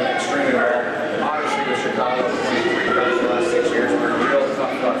 Dallas playing extremely well. Obviously, with Chicago, for the last 6 years, we're a real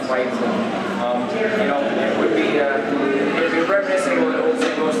tough fight. You know, it would be reminiscing of the old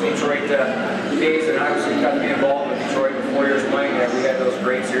St. Louis and Detroit days, and obviously got to be involved with Detroit for 4 years playing there. We had those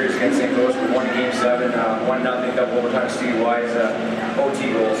great series against St. Louis. We won Game 7, 1-0 double overtime Steve Y's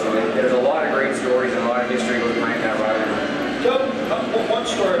OT goal. So there's a lot of great stories and a lot of history goes behind that rivalry. Tell one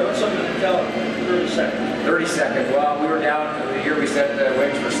story, what's something to tell 30 seconds. 30 seconds. Well, we were down the year we set the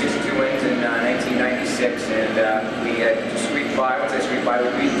wins for 62 wins in 1996, and we had sweep 5. Once I sweep 5,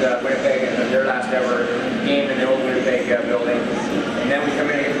 we beat Winnipeg in their last ever game in the old Winnipeg building. And then we come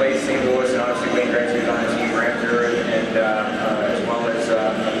in and play St. Louis, and obviously Wayne Gretzky was on the team, Ramter, and as well as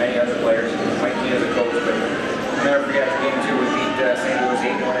many other players. Mike Keane as a coach, but I'll never forget Game 2. We beat St. Louis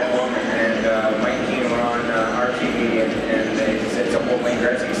 8-1 at home, and Mike Keane went on RTV and they said something about Wayne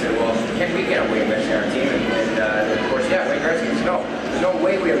Gretzky. He said, well, can we get a Wayne Gretzky on our team? And of course, yeah, Wayne Gretzky said, no, there's no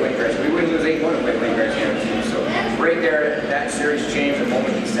way we have Wayne Gretzky. We wouldn't lose 8-1 if we had Wayne Gretzky on our team. So right there, that series changed the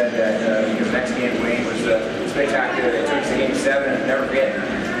moment he said that, because the next game Wayne was spectacular. They took us to Game 7, and never forget.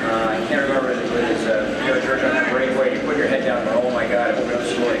 I can't remember if it was George on that breakaway. You put your head down, and oh my God, I hope we don't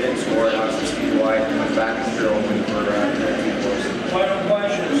score. He didn't score, and obviously Steve White went back and threw open for the team force. Final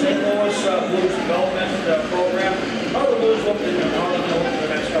question, St. Louis Blues Development Program. How are the Blues looking and how are they going for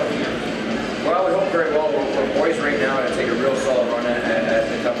the next couple of years? Well, we hope very well. We're poised right now to take a real solid run at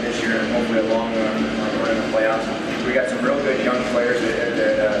the Cup this year and hopefully a long run in the playoffs. We got some real good young players that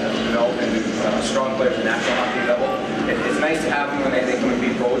develop into strong players at national hockey level. It's nice to have them when they come and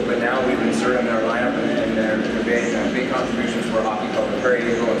be pros, but now we've inserted them in our lineup and they're big contributions for our hockey club. Perry,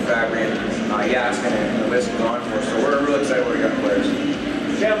 Eagle, and Fabry, and Yaskin, and the list goes on for us. So we're really excited with our young players.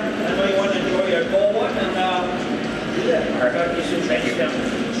 Jim, I know you want to enjoy your goal one, and do that. All right. Talk to you soon. Thank you, Tim.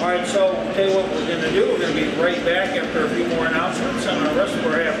 All right, so I'll tell you what we're going to do. We're going to be right back after a few more announcements on the rest of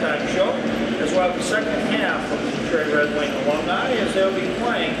our halftime show, as well as the second half of the Detroit Red Wing Alumni, as they'll be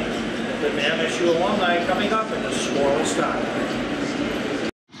playing the MSU Alumni coming up in the scoreless time.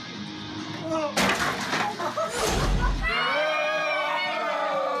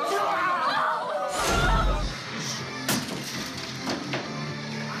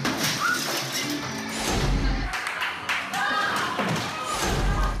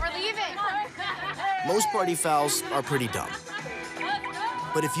 Most party fouls are pretty dumb.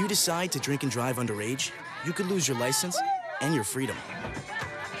 But if you decide to drink and drive underage, you could lose your license and your freedom.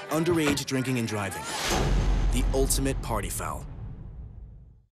 Underage drinking and driving. The ultimate party foul.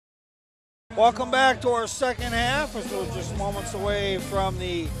 Welcome back to our second half, as we're just moments away from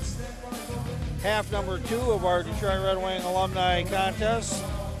the half number 2 of our Detroit Red Wing Alumni contest,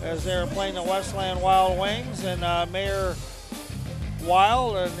 as they're playing the Westland Wild Wings, and Mayor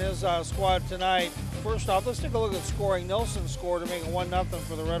Wild and his squad tonight. First off, let's take a look at scoring. Nilsson scored to make it 1-0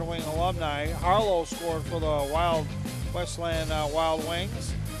 for the Red Wing Alumni. Harlow scored for the Westland Wild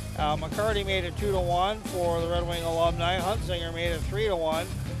Wings. McCarty made it 2-1 for the Red Wing Alumni. Hunzinger made it 3-1.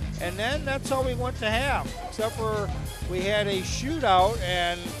 And then that's how we went to half, except for we had a shootout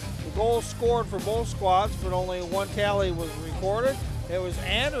and the goals scored for both squads, but only one tally was recorded. It was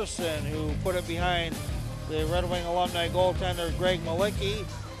Anderson who put it behind the Red Wing Alumni goaltender Greg Malicki,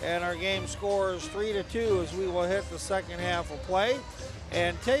 and our game scores 3-2 as we will hit the second half of play.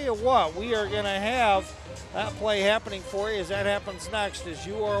 And tell you what, we are going to have that play happening for you as that happens next, as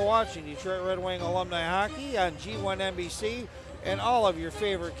you are watching Detroit Red Wing Alumni Hockey on G1 NBC and all of your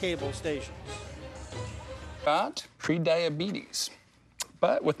favorite cable stations. Got pre-diabetes,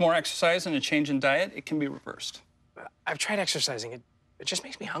 but with more exercise and a change in diet, it can be reversed. I've tried exercising. It just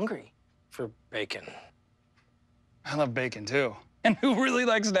makes me hungry for bacon. I love bacon too. And who really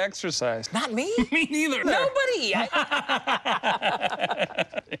likes to exercise? Not me. Me neither. Nobody.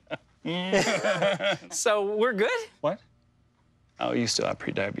 So we're good? What? Oh, you still have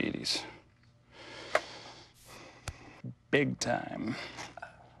prediabetes. Big time.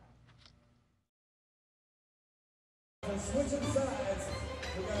 Switching sides.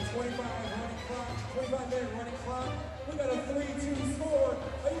 We got a 25-minute running clock. We got a 3-2 score.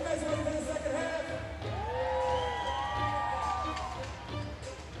 Are you guys ready for the second half?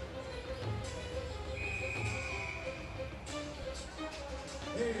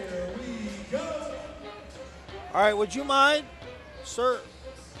 Here we go. All right, would you mind, sir?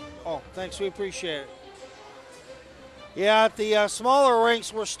 Oh, thanks, we appreciate it. Yeah, at the smaller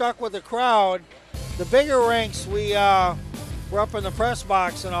rinks, we're stuck with the crowd. The bigger rinks, we're up in the press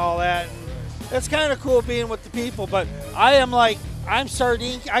box and all that. And it's kind of cool being with the people, but I'm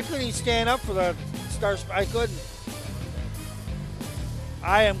sardine. I couldn't even stand up for the stars. I couldn't.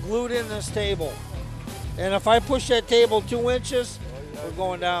 I am glued in this table. And if I push that table 2 inches, we're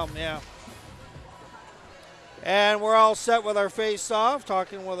going down, yeah. And we're all set with our face-off,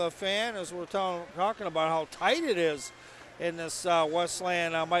 talking with a fan as we're talking about how tight it is in this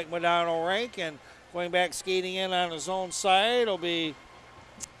Westland Mike Madonna rink. And going back skating in on his own side will be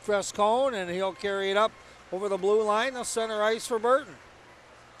Frescone, and he'll carry it up over the blue line. The center ice for Burton.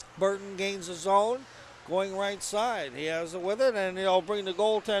 Burton gains his own, going right side. He has it with it, and he'll bring the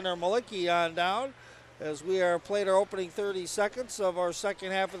goaltender Malicki on down as we are played our opening 30 seconds of our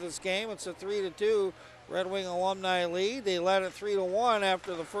second half of this game. It's a 3-2 Red Wing Alumni lead. They led it 3-1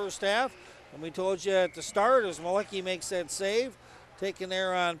 after the first half. And we told you at the start as Malicki makes that save, taken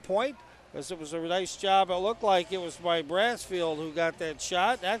there on point, as it was a nice job. It looked like it was by Brassfield who got that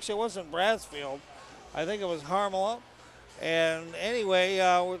shot. Actually, it wasn't Brassfield. I think it was Harmela. And anyway,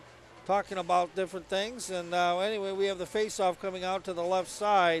 we're talking about different things. And anyway, we have the face-off coming out to the left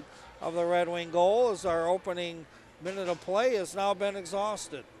side of the Red Wing goal as our opening minute of play has now been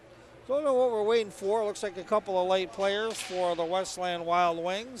exhausted. So I don't know what we're waiting for. It looks like a couple of late players for the Westland Wild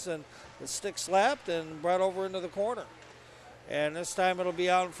Wings, and the stick slapped and brought over into the corner. And this time it'll be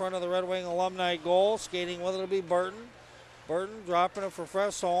out in front of the Red Wing Alumni goal. Skating with it will be Burton. Burton dropping it for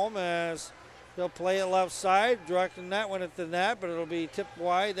Fresholm as he'll play it left side, directing that one at the net, but it'll be tipped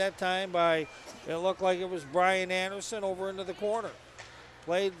wide that time by, it looked like it was Brian Anderson over into the corner.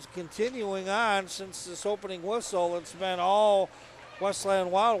 Played continuing on since this opening whistle. It's been all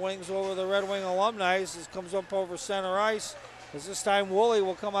Westland Wild Wings over the Red Wing Alumni. This comes up over center ice. As this time Woolley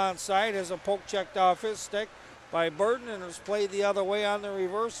will come on side, has a poke checked off his stick by Burton, and has played the other way on the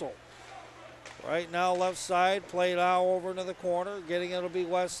reversal. Right now left side, played out over into the corner. Getting it'll be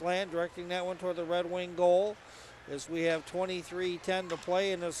Westland, directing that one toward the Red Wing goal as we have 23:10 to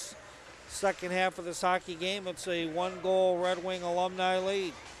play in this second half of this hockey game. It's a 1-goal Red Wing Alumni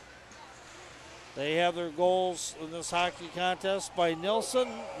lead. They have their goals in this hockey contest by Nilsson,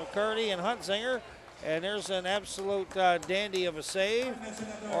 McCarty, and Huntzinger. And there's an absolute dandy of a save,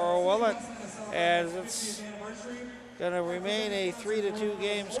 or will it? As it's going to remain a 3-2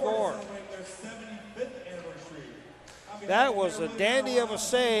 game score. That was a dandy of a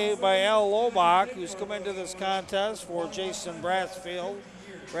save by Al Lobach, who's come into this contest for Jason Brassfield.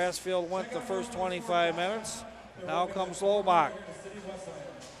 Brassfield went the first 25 minutes. Now comes Lobach.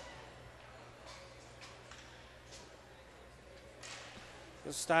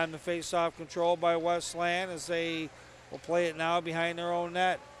 This time the face-off controlled by Westland as they will play it now behind their own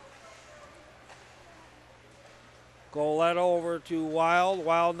net. Goleta over to Wild.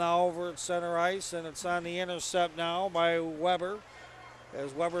 Wild now over at center ice, and it's on the intercept now by Weber.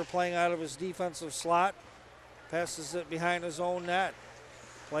 As Weber playing out of his defensive slot, passes it behind his own net.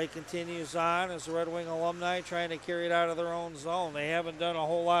 Play continues on as the Red Wing Alumni trying to carry it out of their own zone. They haven't done a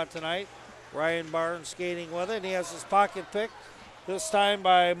whole lot tonight. Ryan Barnes skating with it, and he has his pocket picked. This time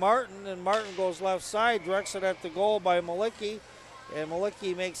by Martin, and Martin goes left side, directs it at the goal by Malicki, and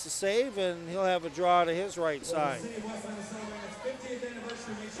Malicki makes the save, and he'll have a draw to his right side.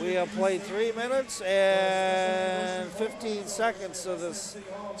 We have played 3 minutes and 15 seconds of this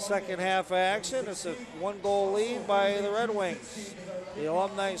second half action. It's a 1-goal lead by the Red Wings. The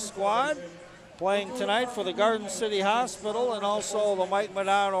alumni squad playing tonight for the Garden City Hospital and also the Mike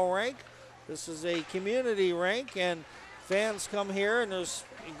Madonna rink. This is a community rink, and fans come here, and there's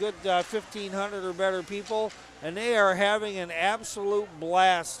a good 1,500 or better people, and they are having an absolute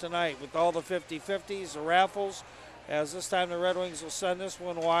blast tonight with all the 50-50s, the raffles, as this time the Red Wings will send this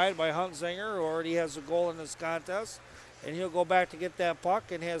one wide by Huntzinger, who already has a goal in this contest, and he'll go back to get that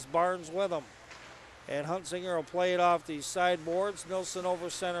puck and has Barnes with him. And Huntzinger will play it off the sideboards. Nilsson over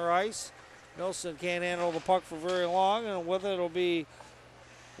center ice. Nilsson can't handle the puck for very long, and with it will be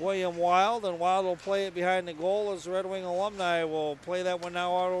William Wild, and Wild will play it behind the goal as the Red Wing Alumni will play that one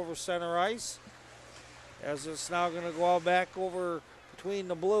now out over center ice. As it's now going to go out back over between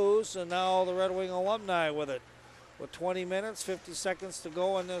the Blues, and now the Red Wing Alumni with it. With 20 minutes, 50 seconds to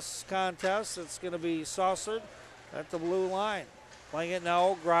go in this contest, it's going to be Saucered at the blue line. Playing it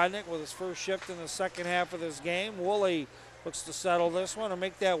now, Grodnick with his first shift in the second half of this game. Woolley looks to settle this one and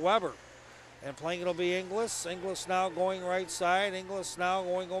make that Weber. And playing it'll be Inglis. Inglis now going right side. Inglis now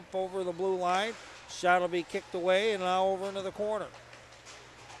going up over the blue line. Shot will be kicked away and now over into the corner.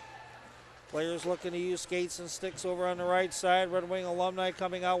 Players looking to use skates and sticks over on the right side. Red Wing Alumni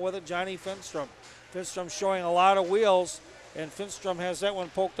coming out with it. Johnny Finstrom. Finstrom showing a lot of wheels, and Finstrom has that one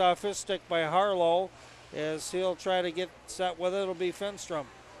poked off his stick by Harlow as he'll try to get set with it. It'll be Finstrom.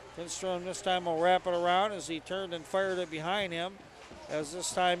 Finstrom this time will wrap it around as he turned and fired it behind him. As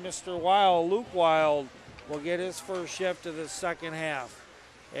this time Mr. Wild, Luke Wild, will get his first shift of the second half.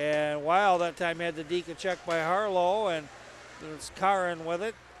 And Wild that time had the deke check by Harlow, and it's Karin with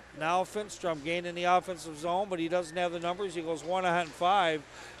it. Now Finstrom gaining the offensive zone, but he doesn't have the numbers. He goes 1-5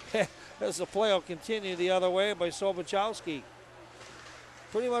 as the play will continue the other way by Sobachowski.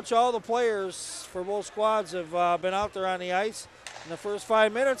 Pretty much all the players for both squads have been out there on the ice in the first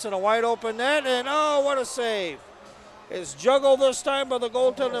 5 minutes, and a wide open net, and oh, what a save. It's juggled this time by the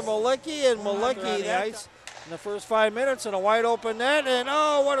goaltender Malicki, and Malicki the ice in the first 5 minutes, and a wide open net, and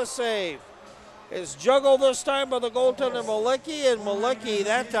oh, what a save. It's juggled this time by the goaltender Malicki, and Malicki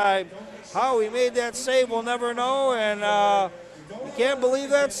that time, how he made that save we'll never know, and you can't believe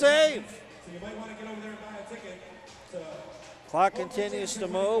that save. Clock continues to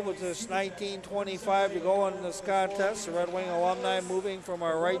move with this 19:25 to go in this contest. The Red Wing Alumni moving from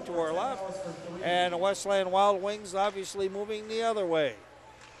our right to our left, and the Westland Wild Wings obviously moving the other way.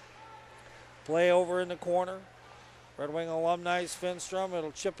 Play over in the corner. Red Wing Alumni's Finstrom.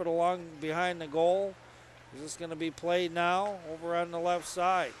 It'll chip it along behind the goal. Is this going to be played now over on the left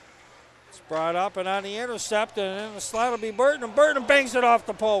side? It's brought up and on the intercept, and then the slot will be Burton, and Burton bangs it off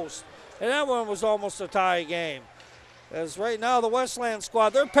the post. And that one was almost a tie game. As right now the Westland squad,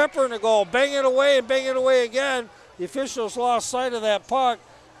 they're peppering the goal, bang it away and bang it away again. The officials lost sight of that puck.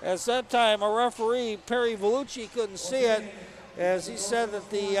 As that time a referee, Perry Vellucci, couldn't see it, as he said that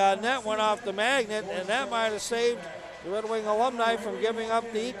the net went off the magnet, and that might have saved the Red Wing Alumni from giving up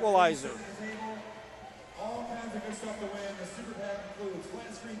the equalizer. All kinds of good stuff to win. The Super Pack includes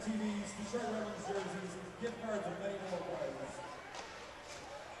flat screen TVs, Detroit Red Wings jerseys, gift cards, and many more prizes.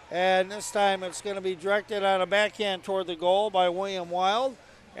 And this time it's going to be directed on a backhand toward the goal by William Wild,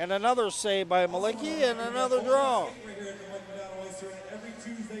 and another save by Malicki, and another draw. Right here at the Mike Madonna Ice Arena every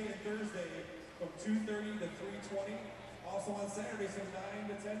Tuesday and Thursday from 2:30 to 3:20. Also on Saturdays from 9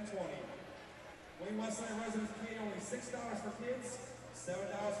 to 10:20. Wayne Westland residents pay only $6 for kids,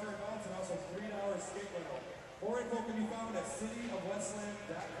 $7 for adults, and also $3 skate rental. More info can be found at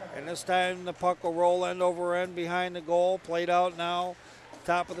cityofwestland.com. And this time the puck will roll end over end behind the goal. Played out now,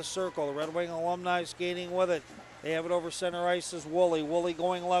 top of the circle. The Red Wing Alumni skating with it. They have it over center ice as Woolley. Woolley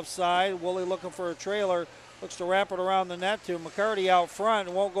going left side. Woolley looking for a trailer. Looks to wrap it around the net to McCarty out front.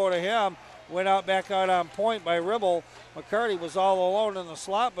 It won't go to him. Went out back out on point by Ribble. McCarty was all alone in the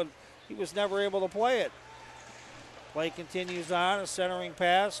slot, but he was never able to play it. Play continues on. A centering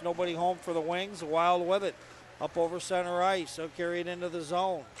pass. Nobody home for the Wings. Wild with it. Up over center ice. They'll carry it into the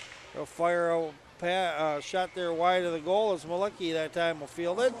zone. They'll fire a shot there wide of the goal as Malicki that time will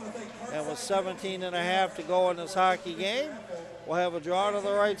field it. And with 17.5 to go in this hockey game, we'll have a draw to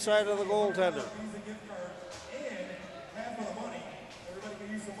the right side of the goaltender.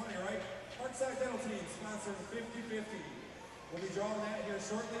 We'll be drawing that here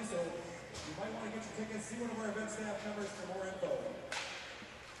shortly, so you might want to get your tickets. See one of our event staff members for more info.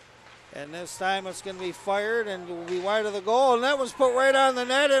 And this time it's going to be fired and will be wide of the goal. And that was put right on the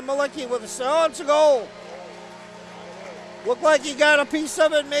net, and Malicki with a, oh, it's a goal. Looked like he got a piece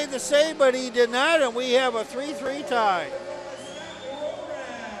of it, made the save, but he did not, and we have a 3-3 tie.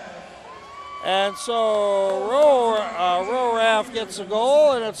 And so Roraff gets a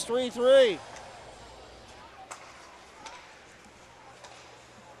goal, and it's 3-3.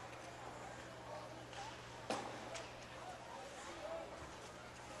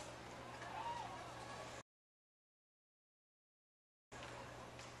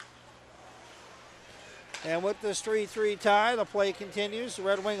 And with this 3-3 tie, the play continues. The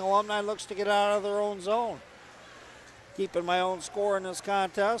Red Wing Alumni looks to get out of their own zone. Keeping my own score in this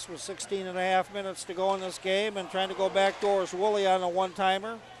contest with 16.5 minutes to go in this game, and trying to go backdoors Woolley on a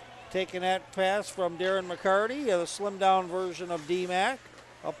one-timer. Taking that pass from Darren McCarty, the slimmed-down version of D-Mac.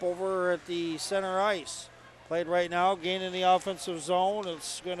 up over at the center ice. Played right now, gaining the offensive zone.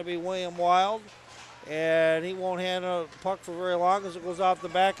 It's going to be William Wild. And he won't hand a puck for very long as it goes off the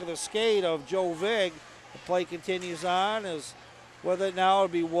back of the skate of Joe Vig. The play continues on. As with it now,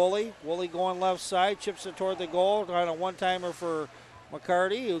 it'll be Woolley. Woolley going left side, chips it toward the goal. On a one-timer for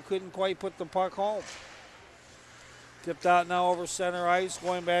McCarty, who couldn't quite put the puck home. Tipped out now over center ice.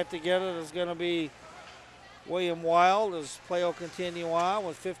 Going back to get it is going to be William Wild as play will continue on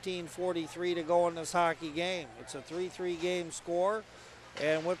with 15:43 to go in this hockey game. It's a 3-3 game score.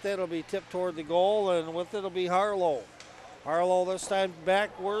 And with it, it'll be tipped toward the goal, and with it, it'll be Harlow. Harlow this time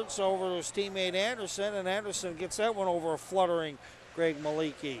backwards over to his teammate Anderson, and Anderson gets that one over a fluttering Greg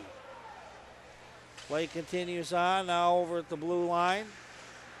Maliki. Play continues on now over at the blue line.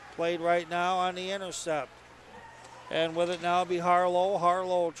 Played right now on the intercept. And with it now, it'll be Harlow.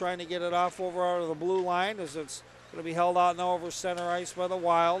 Harlow trying to get it off over out of the blue line as it's going to be held out now over center ice by the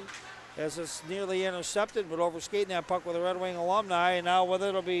Wild. As it's nearly intercepted, but overskating that puck with the Red Wing Alumni. And now with it,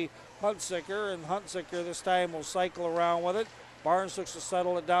 it'll be Huntsicker, and Huntsicker this time will cycle around with it. Barnes looks to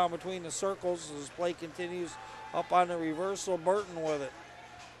settle it down between the circles as play continues up on the reversal. Burton with it.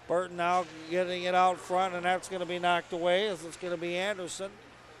 Burton now getting it out front, and that's going to be knocked away as it's going to be Anderson.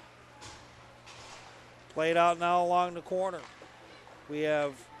 Played out now along the corner. We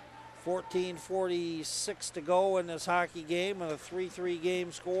have 14:46 to go in this hockey game and a 3-3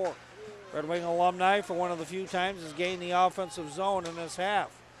 game score. Red Wing Alumni, for one of the few times, has gained the offensive zone in this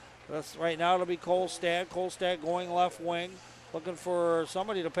half. That's right now it'll be Kolstad. Kolstad going left wing, looking for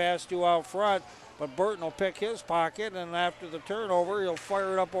somebody to pass to out front, but Burton will pick his pocket, and after the turnover, he'll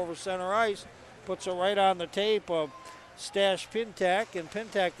fire it up over center ice, puts it right on the tape of Stash Pintack, and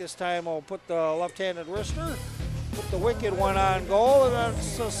Pintack this time will put the left-handed wrister, put the wicked one on goal, and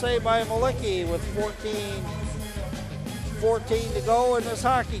that's a save by Malicki with 14 to go in this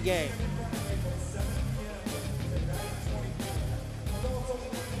hockey game.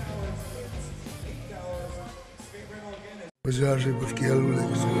 Today,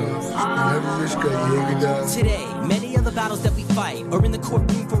 many of the battles that we fight are in the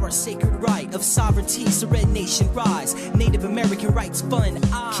courtroom for our sacred right of sovereignty, so Red Nation rise. Native American rights fund,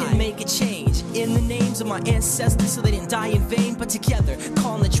 I can make a change in the names of my ancestors so they didn't die in vain, but together,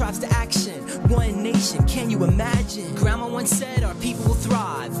 calling the tribes to action. One nation, can you imagine? Grandma once said our people will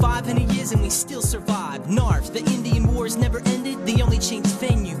thrive. 500 years and we still survive. NARF, the Indian Wars never ended, the only change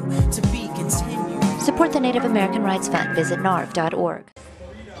venue to be continued. Support the Native American Rights Fund. Visit narv.org.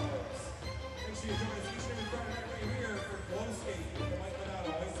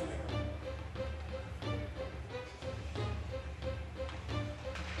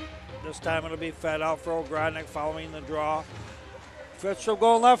 This time it'll be fed out for Ogrodnik following the draw. Fitzgerald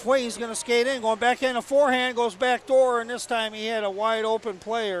going left wing. He's going to skate in. Going back in a forehand. Goes back door. And this time he had a wide open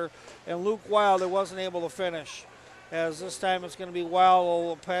player. And Luke Wild wasn't able to finish. As this time it's going to be Wild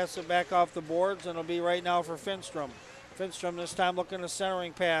will pass it back off the boards, and it'll be right now for Finstrom. Finstrom this time looking a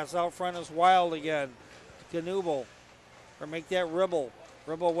centering pass. Out front is Wild again. Knubel, or make that Ribble.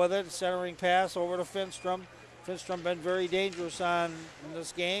 Ribble with it, centering pass over to Finstrom. Finstrom been very dangerous in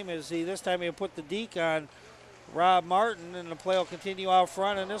this game as this time he'll put the deke on Rob Martin, and the play will continue out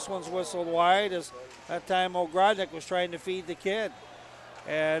front, and this one's whistled wide as that time Ogrodnik was trying to feed the kid.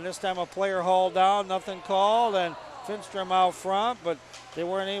 And this time a player hauled down, nothing called, and Finstrom out front, but they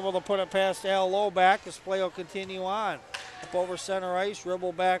weren't able to put it past Al Lowe back. This play will continue on. Up over center ice,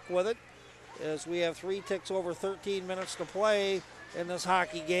 Ribble back with it as we have 3 ticks over 13 minutes to play in this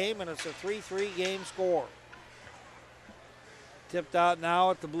hockey game, and it's a 3-3 game score. Tipped out now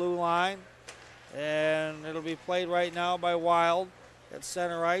at the blue line, and it'll be played right now by Wild at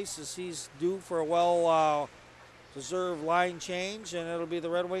center ice as he's due for a well-deserved line change, and it'll be the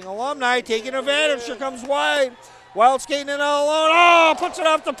Red Wing Alumni taking advantage. Here comes Wide. Wild skating in all alone. Oh, puts it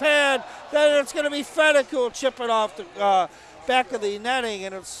off the pad. Then it's going to be Fedek who will chip it off the back of the netting,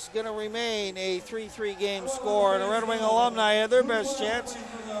 and it's going to remain a 3-3 game score. And the Red Wing Alumni had their best chance,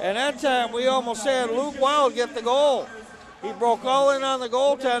 and that time we almost had Luke Wild get the goal. He broke all in on the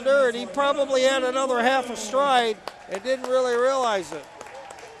goaltender, and he probably had another half a stride and didn't really realize it.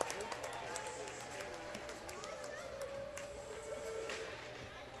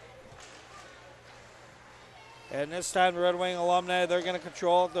 And this time the Red Wing Alumni, they're going to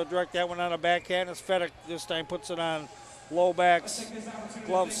control it. They'll direct that one on a backhand as Fedek this time puts it on Loback's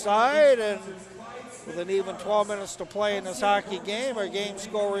glove side. And with an even 12 minutes to play in this hockey game, our game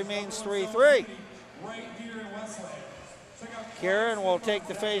score remains 3-3. Kieran will take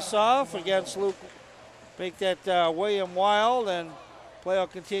the face off against Luke, make that William Wild, and Play will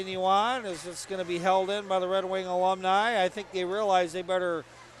continue on as it's going to be held in by the Red Wing Alumni. I think they realize they better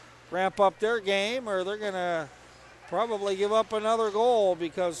ramp up their game or they're going to probably give up another goal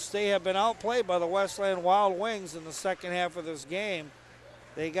because they have been outplayed by the Westland Wild Wings in the second half of this game.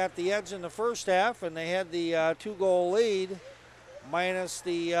 They got the edge in the first half and they had the 2-goal lead minus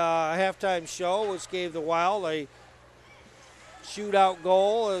the halftime show, which gave the Wild a shootout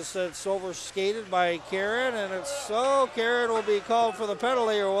goal as it's overskated by Karen, and Karen will be called for the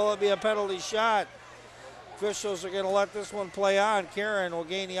penalty, or will it be a penalty shot? Officials are going to let this one play on. Karen will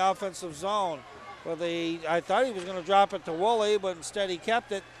gain the offensive zone. Well, I thought he was going to drop it to Woolley, but instead he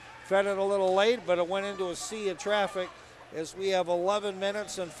kept it, fed it a little late, but it went into a sea of traffic as we have 11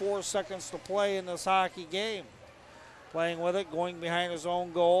 minutes and 4 seconds to play in this hockey game. Playing with it, going behind his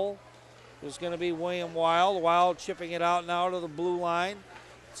own goal, is going to be William Wild. Wild chipping it out now to the blue line.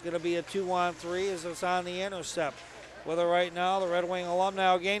 It's going to be a 2-on-3 as it's on the intercept. With it right now, the Red Wing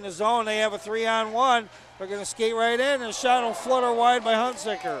Alumni will gain the zone. They have a 3-on-1. They're going to skate right in, and the shot will flutter wide by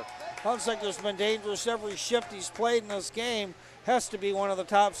Hunziker. Hunziker's been dangerous every shift he's played in this game. Has to be one of the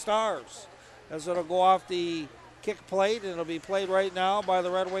top stars. As it'll go off the kick plate, and it'll be played right now by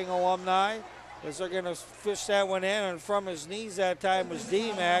the Red Wing Alumni. As they're going to fish that one in, and from his knees that time was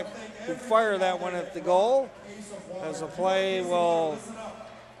D-Mac, who fired that one at the goal. As the play will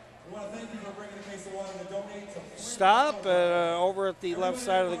stop over at the left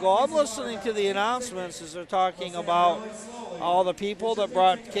side of the goal. I'm listening to the announcements as they're talking about all the people that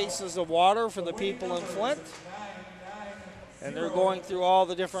brought cases of water for the people in Flint. And they're going through all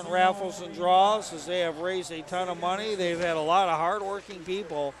the different raffles and draws as they have raised a ton of money. They've had a lot of hardworking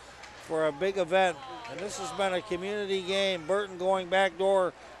people for a big event, and this has been a community game. Burton going back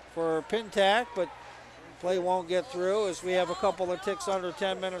door for Pintack, but play won't get through as we have a couple of ticks under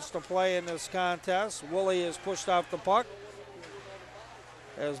 10 minutes to play in this contest. Woolley is pushed off the puck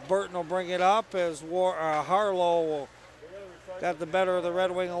as Burton will bring it up as Harlow will got the better of the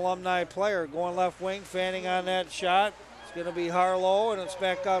Red Wing Alumni player. Going left wing, fanning on that shot. It's going to be Harlow, and it's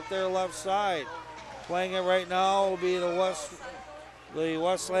back out there left side. Playing it right now will be the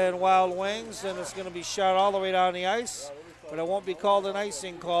Westland Wild Wings, and it's going to be shot all the way down the ice, but it won't be called an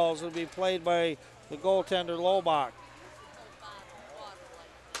icing call. It'll be played by the goaltender Lobach.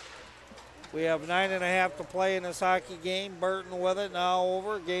 We have 9.5 to play in this hockey game. Burton with it now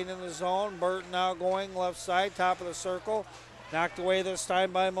over, gaining the zone. Burton now going left side, top of the circle. Knocked away this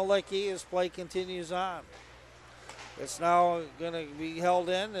time by Malicki as play continues on. It's now going to be held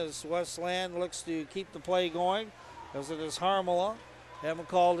in as Westland looks to keep the play going as it is Harmala. Haven't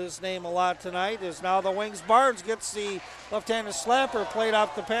called his name a lot tonight. As now the Wings Barnes gets the left-handed slapper played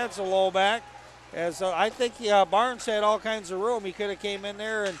off the pads a low back. As I think Barnes had all kinds of room. He could have came in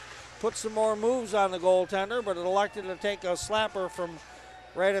there and put some more moves on the goaltender, but it elected to take a slapper from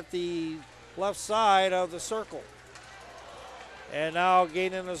right at the left side of the circle. And now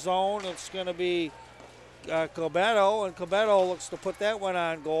gaining the zone, it's going to be Cobeto, and Cobeto looks to put that one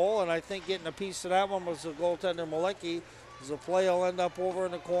on goal, and I think getting a piece of that one was the goaltender Malicki. The play will end up over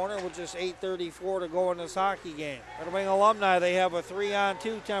in the corner with just 8:34 to go in this hockey game. Red Wing Alumni, they have a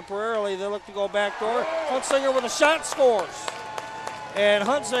 3-on-2 temporarily. They look to go backdoor. Hunziker with a shot scores. And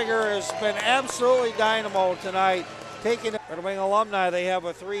Hunziker has been absolutely dynamo tonight. Red Wing Alumni, they have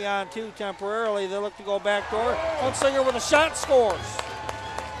a 3-on-2 temporarily. They look to go backdoor. Hunziker with a shot scores.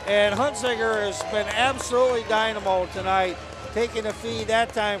 And Hunziker has been absolutely dynamo tonight, taking a feed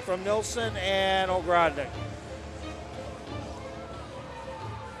that time from Nilsson and Ogrodnik.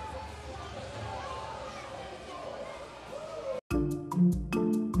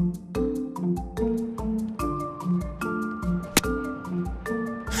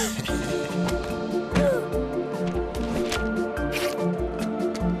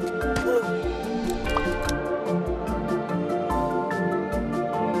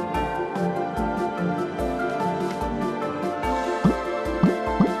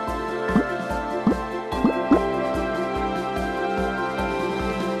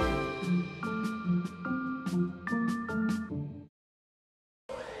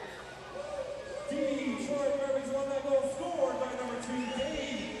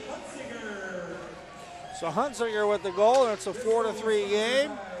 So Hunziker with the goal, and it's a 4-3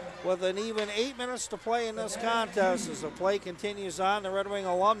 game with an even 8 minutes to play in this contest. As the play continues on, the Red Wing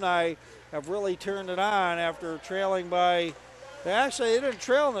Alumni have really turned it on after trailing by, they didn't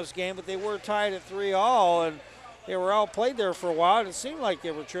trail in this game, but they were tied at 3-all, and they were outplayed there for a while. It seemed like they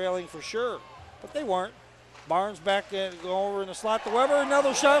were trailing for sure, but they weren't. Barnes back in, go over in the slot to Weber,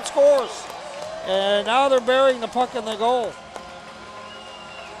 another shot scores. And now they're burying the puck in the goal.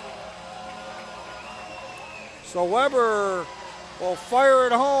 So Weber will fire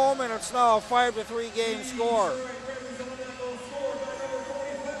it home, and it's now a 5-3 game score.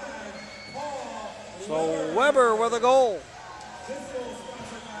 So Weber with a goal.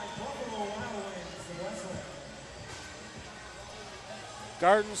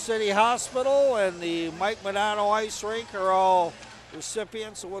 Garden City Hospital and the Mike Madano Ice Rink are all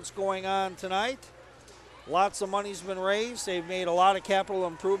recipients of what's going on tonight. Lots of money's been raised. They've made a lot of capital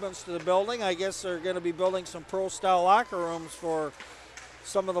improvements to the building. I guess they're going to be building some pro-style locker rooms for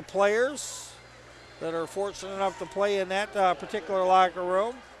some of the players that are fortunate enough to play in that particular locker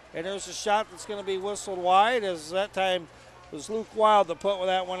room. And there's a shot that's going to be whistled wide, as that time it was Luke Wild that put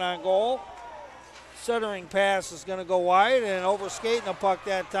that one on goal. Centering pass is going to go wide, and over skating the puck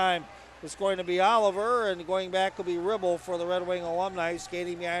that time is going to be Oliver, and going back will be Ribble for the Red Wing Alumni,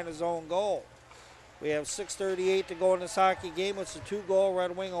 skating behind his own goal. We have 6:38 to go in this hockey game. It's a 2-goal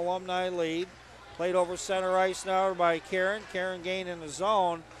Red Wing Alumni lead. Played over center ice now by Karen. Karen Gain in the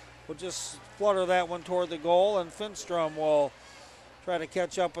zone will just flutter that one toward the goal, and Finstrom will try to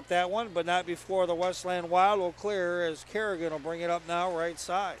catch up with that one, but not before the Westland Wild will clear, as Kerrigan will bring it up now right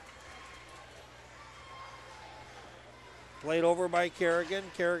side. Played over by Kerrigan.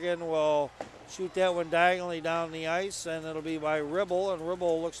 Kerrigan will shoot that one diagonally down the ice, and it'll be by Ribble, and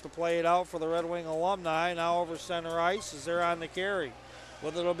Ribble looks to play it out for the Red Wing Alumni. Now over center ice as they're on the carry.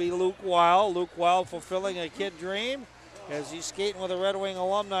 With it'll be Luke Wild. Luke Wild fulfilling a kid dream as he's skating with the Red Wing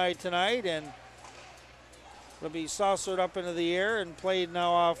Alumni tonight, and it'll be saucered up into the air and played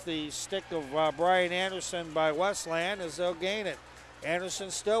now off the stick of Brian Anderson by Westland as they'll gain it. Anderson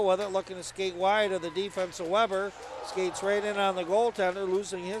still with it, looking to skate wide of the defensive Weber. Skates right in on the goaltender,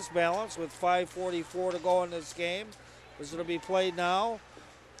 losing his balance with 5:44 to go in this game. As it'll be played now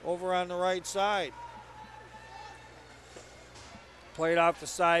over on the right side. Played off the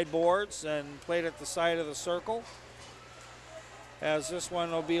sideboards and played at the side of the circle. As this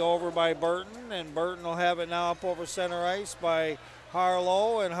one will be over by Burton, and Burton will have it now up over center ice by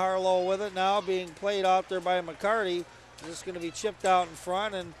Harlow, and Harlow with it now being played out there by McCarty. This is going to be chipped out in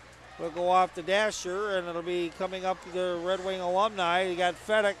front, and will go off the dasher, and it'll be coming up to the Red Wing Alumni. You got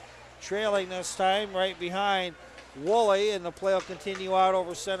Fedek trailing this time right behind Woolley, and the play will continue out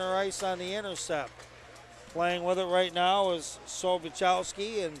over center ice on the intercept. Playing with it right now is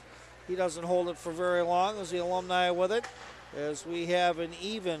Sovichowski, and he doesn't hold it for very long as the Alumni with it, as we have an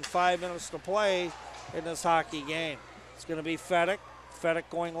even 5 minutes to play in this hockey game. It's going to be Fedek. Fedek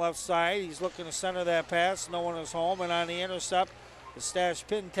going left side. He's looking to center that pass. No one is home. And on the intercept, the Stash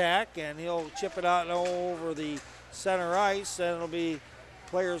Pintack, and he'll chip it out over the center ice. And it'll be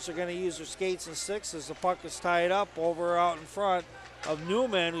players are going to use their skates and sticks as the puck is tied up over out in front of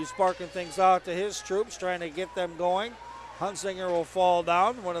Newman, who's sparking things out to his troops, trying to get them going. Hunsinger will fall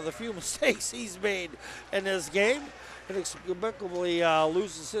down. One of the few mistakes he's made in this game. Inexplicably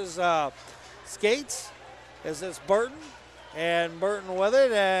loses his skates as it's Burton. And Burton with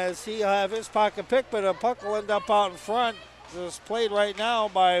it as he'll have his pocket pick, but a puck will end up out in front. It's played right now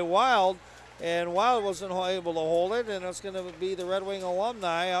by Wild, and Wild wasn't able to hold it, and it's going to be the Red Wing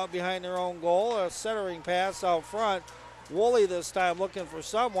Alumni out behind their own goal. A centering pass out front. Woolley this time looking for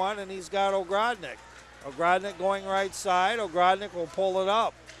someone, and he's got Ogrodnik. Ogrodnik going right side. Ogrodnik will pull it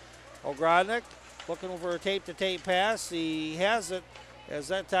up. Ogrodnik looking for a tape-to-tape pass. He has it, as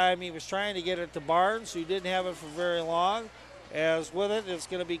that time he was trying to get it to Barnes, who didn't have it for very long. As with it, it's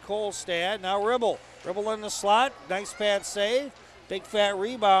going to be Kolstad. Now Ribble. Ribble in the slot. Nice pad save. Big fat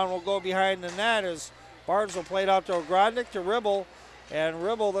rebound will go behind the net as Barnes will play it out to Ogrodnik to Ribble. And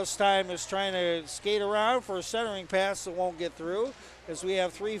Ribble this time is trying to skate around for a centering pass that won't get through, as we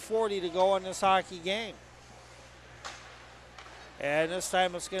have 3:40 to go in this hockey game. And this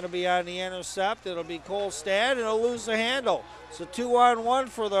time it's going to be on the intercept. It'll be Kolstad, and it'll lose the handle. It's a 2-on-1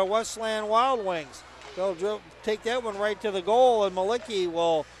 for the Westland Wild Wings. They'll take that one right to the goal, and Malicki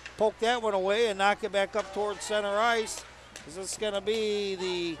will poke that one away and knock it back up towards center ice, because it's going to be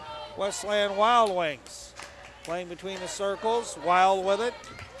the Westland Wild Wings. Playing between the circles, Wild with it.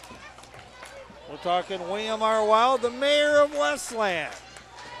 We're talking William R. Wild, the mayor of Westland.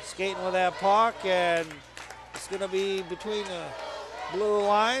 Skating with that puck, and it's going to be between the blue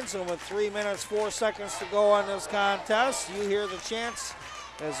lines, and with 3 minutes, 4 seconds to go on this contest, you hear the chants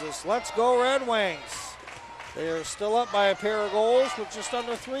as this Let's Go Red Wings. They are still up by a pair of goals with just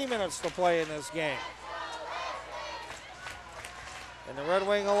under 3 minutes to play in this game. And the Red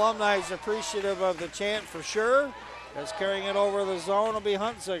Wing Alumni is appreciative of the chant for sure, as carrying it over the zone will be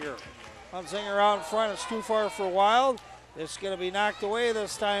Hunsinger. Hunsinger out in front, it's too far for Wild. It's going to be knocked away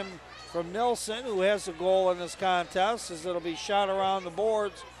this time from Nilsson, who has a goal in this contest, as it'll be shot around the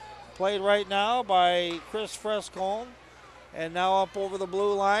boards. Played right now by Chris Frescone. And now up over the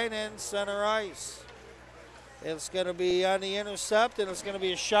blue line and center ice. It's going to be on the intercept, and it's going to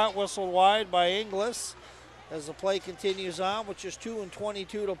be a shot whistled wide by Inglis as the play continues on, with just 2:22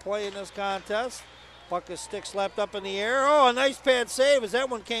 to play in this contest. Puck is stick slapped up in the air. Oh, a nice pad save as that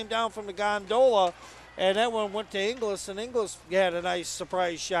one came down from the gondola, and that one went to Inglis, and Inglis had a nice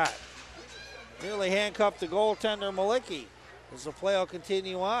surprise shot. Nearly handcuffed the goaltender Malicki as the play will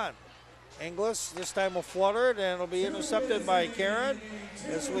continue on. Inglis this time will flutter it, and it'll be intercepted by Karen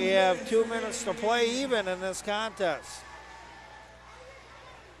as we have 2 minutes to play even in this contest.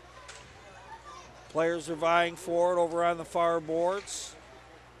 Players are vying for it over on the far boards.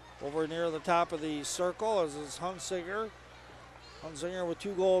 Over near the top of the circle as is Hunsinger. Hunsinger with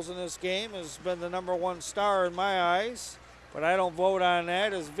 2 goals in this game has been the #1 star in my eyes, but I don't vote on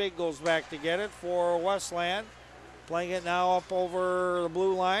that as Vig goes back to get it for Westland. Playing it now up over the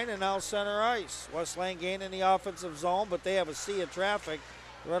blue line and now center ice. Westland gaining the offensive zone, but they have a sea of traffic.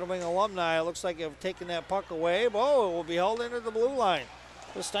 The Red Wing Alumni, it looks like have taken that puck away. Oh, it will be held into the blue line.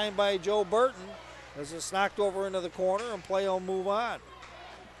 This time by Joe Burton as it's knocked over into the corner and play will move on.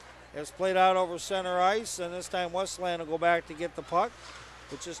 It's played out over center ice, and this time Westland will go back to get the puck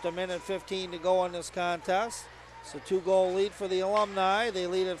with just 1:15 to go in this contest. It's a 2-goal lead for the Alumni. They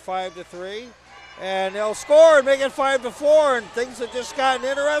lead at 5-3. And they'll score and make it 5-4, and things have just gotten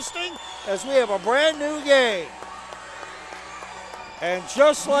interesting as we have a brand new game. And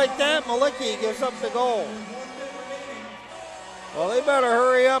just like that, Malicki gives up the goal. Well, they better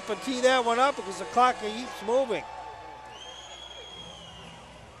hurry up and tee that one up because the clock keeps moving.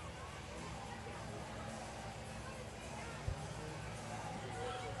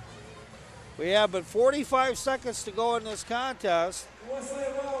 We have but 45 seconds to go in this contest.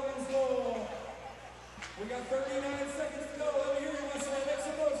 Westland Wildwings goal. We got 39 seconds to go. Let me hear you, Westland. Make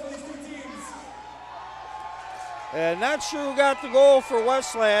some noise for these 2 teams. And not sure who got the goal for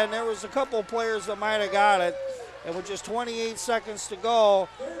Westland. There was a couple players that might have got it. And with just 28 seconds to go,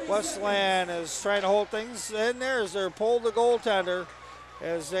 Westland is trying to hold things in there as they're pulled the goaltender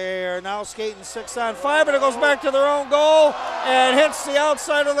as they are now skating 6-on-5, and it goes back to their own goal and hits the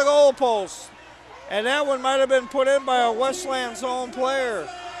outside of the goal post. And that one might have been put in by a Westland's own player.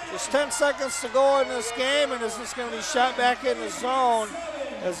 Just 10 seconds to go in this game, and it's just going to be shot back in the zone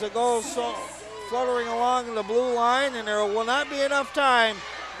as it goes fluttering along the blue line, and there will not be enough time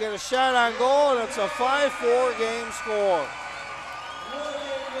to get a shot on goal, and it's a 5-4 game score.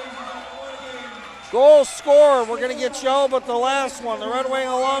 Goal scored, we're going to get you all but the last one. The Red Wing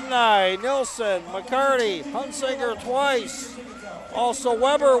Alumni, Nilsson, McCarty, Hunsinger twice. Also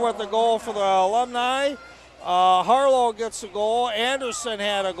Weber with the goal for the Alumni. Harlow gets a goal. Anderson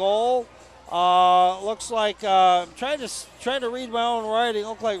had a goal. Looks like, trying to read my own writing,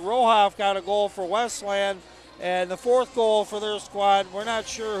 looked like Rohoff got a goal for Westland. And the 4th goal for their squad, we're not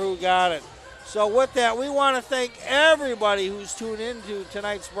sure who got it. So with that, we want to thank everybody who's tuned into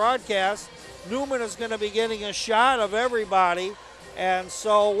tonight's broadcast. Newman is going to be getting a shot of everybody. And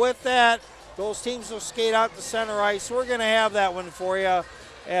so with that, those teams will skate out to center ice. We're going to have that one for you,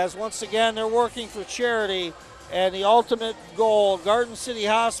 as once again, they're working for charity. And the ultimate goal, Garden City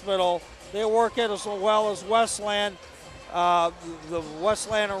Hospital, they work it as well as Westland, the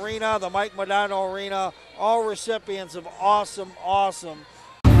Westland Arena, the Mike Modano Arena, all recipients of awesome, awesome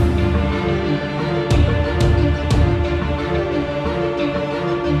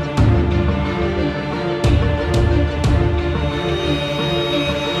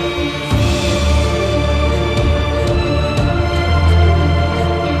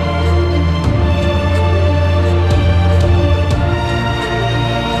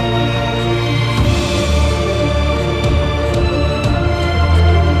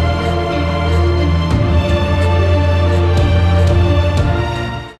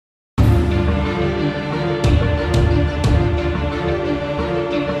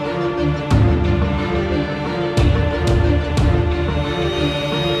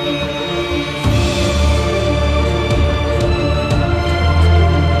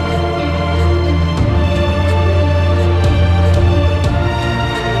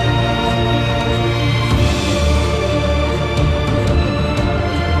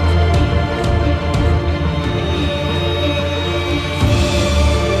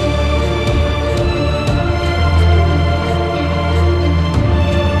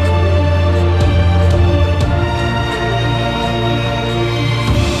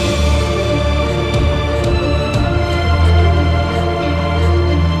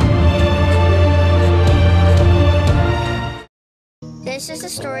This is the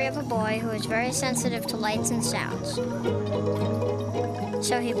story of a boy who was very sensitive to lights and sounds.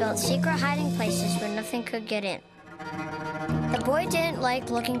 So he built secret hiding places where nothing could get in. boy didn't like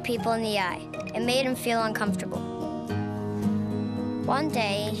looking people in the eye. It made him feel uncomfortable. One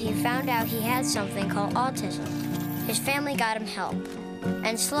day, he found out he had something called autism. His family got him help,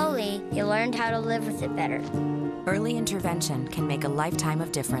 and slowly, he learned how to live with it better. Early intervention can make a lifetime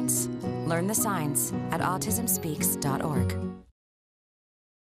of difference. Learn the signs at autismspeaks.org.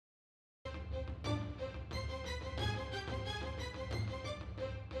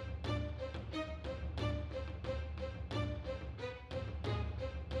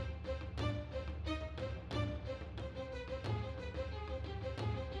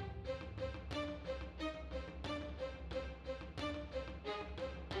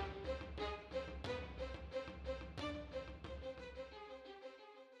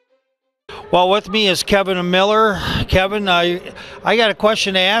 Well, with me is Kevin Miller. Kevin, I got a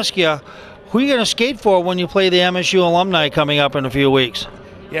question to ask you. Who are you going to skate for when you play the MSU Alumni coming up in a few weeks?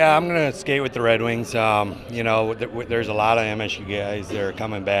 Yeah, I'm going to skate with the Red Wings. You know, there's a lot of MSU guys that are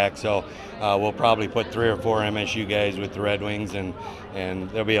coming back, so we'll probably put 3 or 4 MSU guys with the Red Wings, and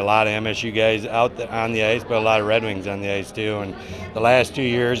there'll be a lot of MSU guys out on the ice, but a lot of Red Wings on the ice too. And the last 2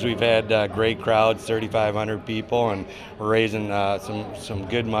 years we've had great crowds, 3,500 people, and we're raising some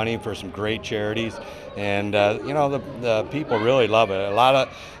good money for some great charities. And you know, the people really love it.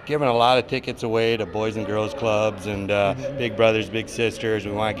 Giving a lot of tickets away to Boys and Girls Clubs and Big Brothers, Big Sisters.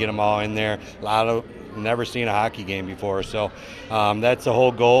 We want to get them all in there. A lot of never seen a hockey game before, so that's the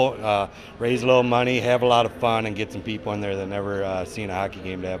whole goal. Raise a little money, have a lot of fun, and get some people in there that never seen a hockey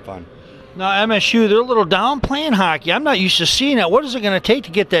game to have fun. Now, MSU, they're a little down playing hockey. I'm not used to seeing it. What is it going to take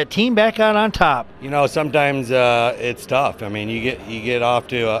to get that team back out on top? You know, sometimes it's tough. I mean, you get off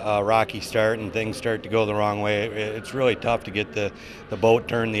to a rocky start and things start to go the wrong way. It's really tough to get the boat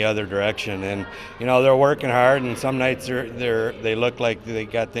turned the other direction. And you know, they're working hard, and some nights they look like they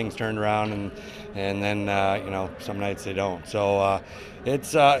got things turned around, and then you know, some nights they don't. So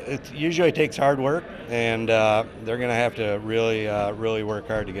it usually takes hard work, and they're going to have to really work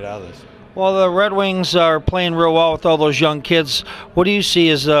hard to get out of this. Well, the Red Wings are playing real well with all those young kids. What do you see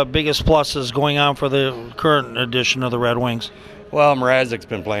as the biggest pluses going on for the current edition of the Red Wings? Well, Mrazek's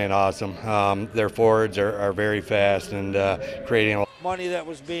been playing awesome. Their forwards are very fast and creating a money that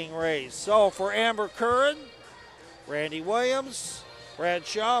was being raised. So for Amber Curran, Randy Williams, Brad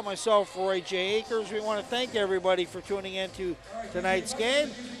Shaw, myself, Roy J. Akers, we want to thank everybody for tuning in to tonight's game.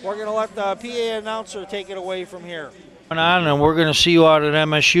 We're going to let the PA announcer take it away from here. And we're going to see you out at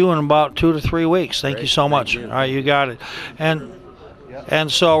MSU in about 2 to 3 weeks. Thank you so much. All right, you got it. And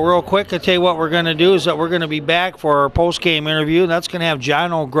so real quick, I tell you what we're going to do is that we're going to be back for our post-game interview. That's going to have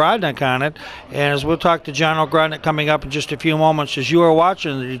John O'Grodnick on it. And as we'll talk to John O'Grodnick coming up in just a few moments, as you are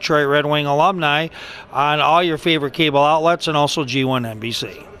watching the Detroit Red Wing Alumni on all your favorite cable outlets and also G1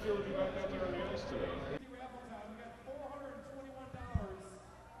 NBC.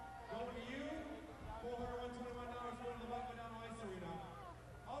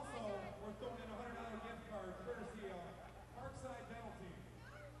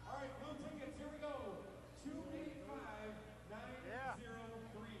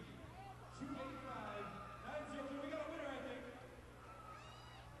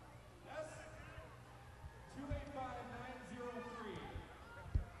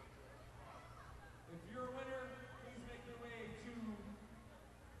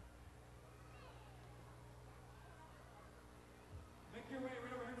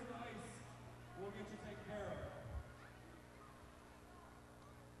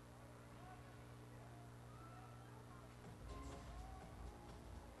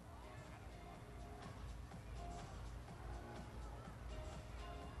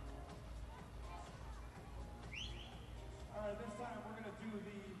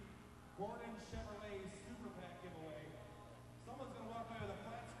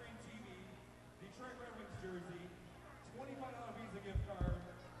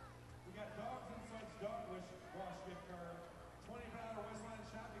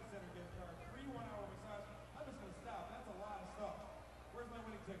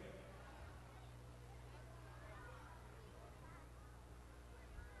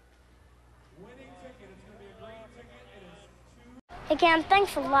 Hey Cam,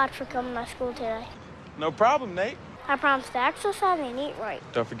 thanks a lot for coming to my school today. No problem, Nate. I promise to exercise and eat right.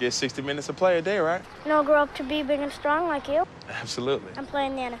 Don't forget 60 minutes of play a day, right? And I'll grow up to be big and strong like you. Absolutely. And play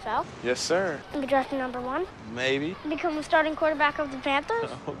in the NFL. Yes, sir. And be drafted #1. Maybe. And become the starting quarterback of the Panthers.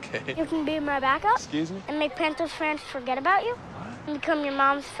 Okay. You can be my backup. Excuse me? And make Panthers fans forget about you. What? And become your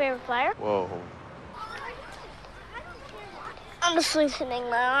mom's favorite player. Whoa. I'm just loosening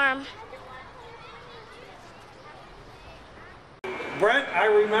my arm. Brent, I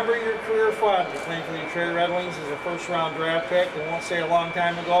remember your career fondly playing for the Detroit Red Wings as a first-round draft pick. We won't say a long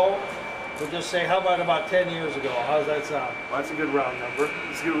time ago. We'll just say, how about 10 years ago? How's that sound? Well, that's a good round number.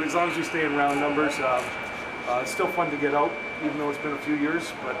 It's good, as long as we stay in round numbers. It's still fun to get out, even though it's been a few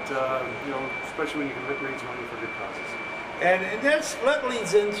years. But you know, especially when you can raise money for good causes. And that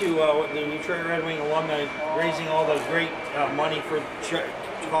leads into the Detroit Red Wing alumni raising all the great money for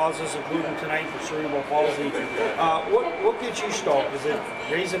causes, including tonight for cerebral palsy. What gets you stoked? Is it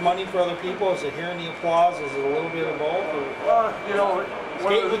raising money for other people? Is it hearing the applause? Is it a little bit of both? You know,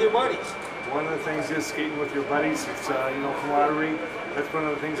 skating with your buddies. One of the things is skating with your buddies. It's you know, camaraderie. That's one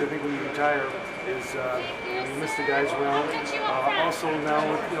of the things I think when you retire is you miss the guys around. Also now,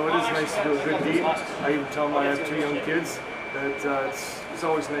 you know, it is nice to do a good deed. I even tell them I have 2 young kids that it's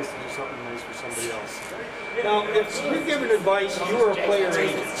always nice to do something nice for somebody else. Now, if you're giving advice, you were a player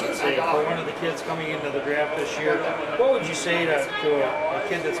agent, say, for one of the kids coming into the draft this year, what would you say to a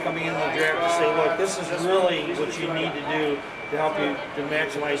kid that's coming into the draft to say, look, this is really what you need to do to help you to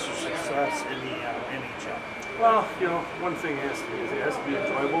maximize your success in the NHL? Well, you know, one thing it has to be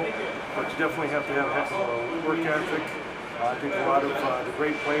enjoyable, but you definitely have to have a heck of a work ethic. I think a lot of the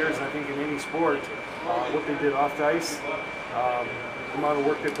great players, I think in any sport, what they did off the ice, the amount of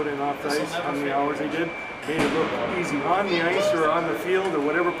work they put in off the ice, how many hours they did, made it look easy on the ice or on the field or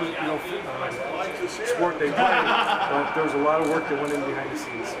whatever sport they played. But there was a lot of work that went in behind the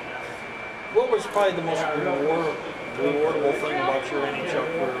scenes. What was probably the most rewardable thing about your NHL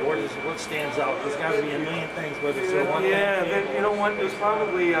career? What stands out? There's got to be a million things, but is there one thing? Yeah, you know what? It was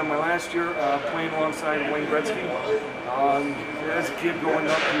probably my last year playing alongside Wayne Gretzky. As a kid growing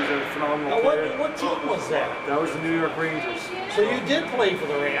up, he was a phenomenal player. What team was that? That was the New York Rangers. So you did play for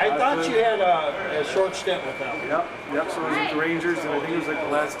the Rangers. I thought you had a short stint with them. Yep. So I was with the Rangers, and I think it was like the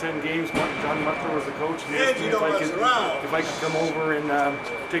last 10 games. John Muckler was the coach, and he asked me if I could come over and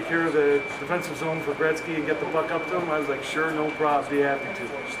take care of the defensive zone for Gretzky and get the puck up to him. I was like, sure, no problem, be happy to.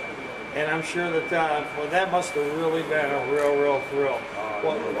 And I'm sure that that must have really been a real thrill.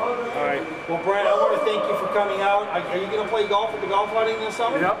 Well, all right. Well, Brent, I want to thank you for coming out. Are you going to play golf at the golf outing this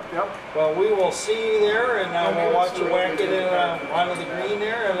summer? Yep. Well, we will see you there, and we'll watch you whack it in onto the green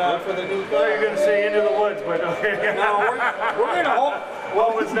there, and for the new car. You're going to say into the woods, but okay. No, we're going to hope.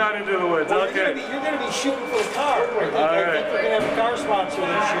 Well, it's not into the woods. Well, okay. You're going to be shooting for the car. I think we're going to have a car sponsor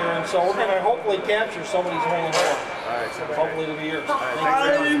this year, and so we're going to hopefully capture somebody's hole in one. All right. So hopefully it'll be yours. Thank you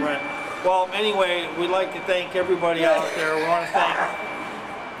very much, Brent. Well, anyway, we'd like to thank everybody out there.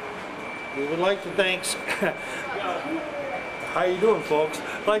 We would like to thank. How you doing, folks?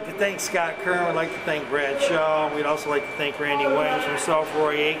 I'd like to thank Scott Kern. We'd like to thank Brad Shaw. We'd also like to thank Randy Williams, myself,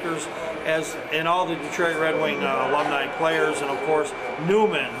 Roy Akers, and all the Detroit Red Wing alumni players, and of course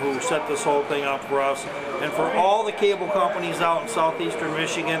Newman, who set this whole thing up for us, and for all the cable companies out in southeastern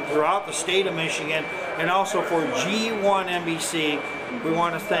Michigan, throughout the state of Michigan, and also for G1 NBC. We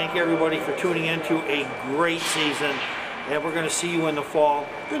want to thank everybody for tuning in to a great season, and we're going to see you in the fall.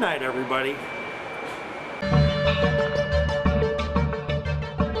 Good night, everybody.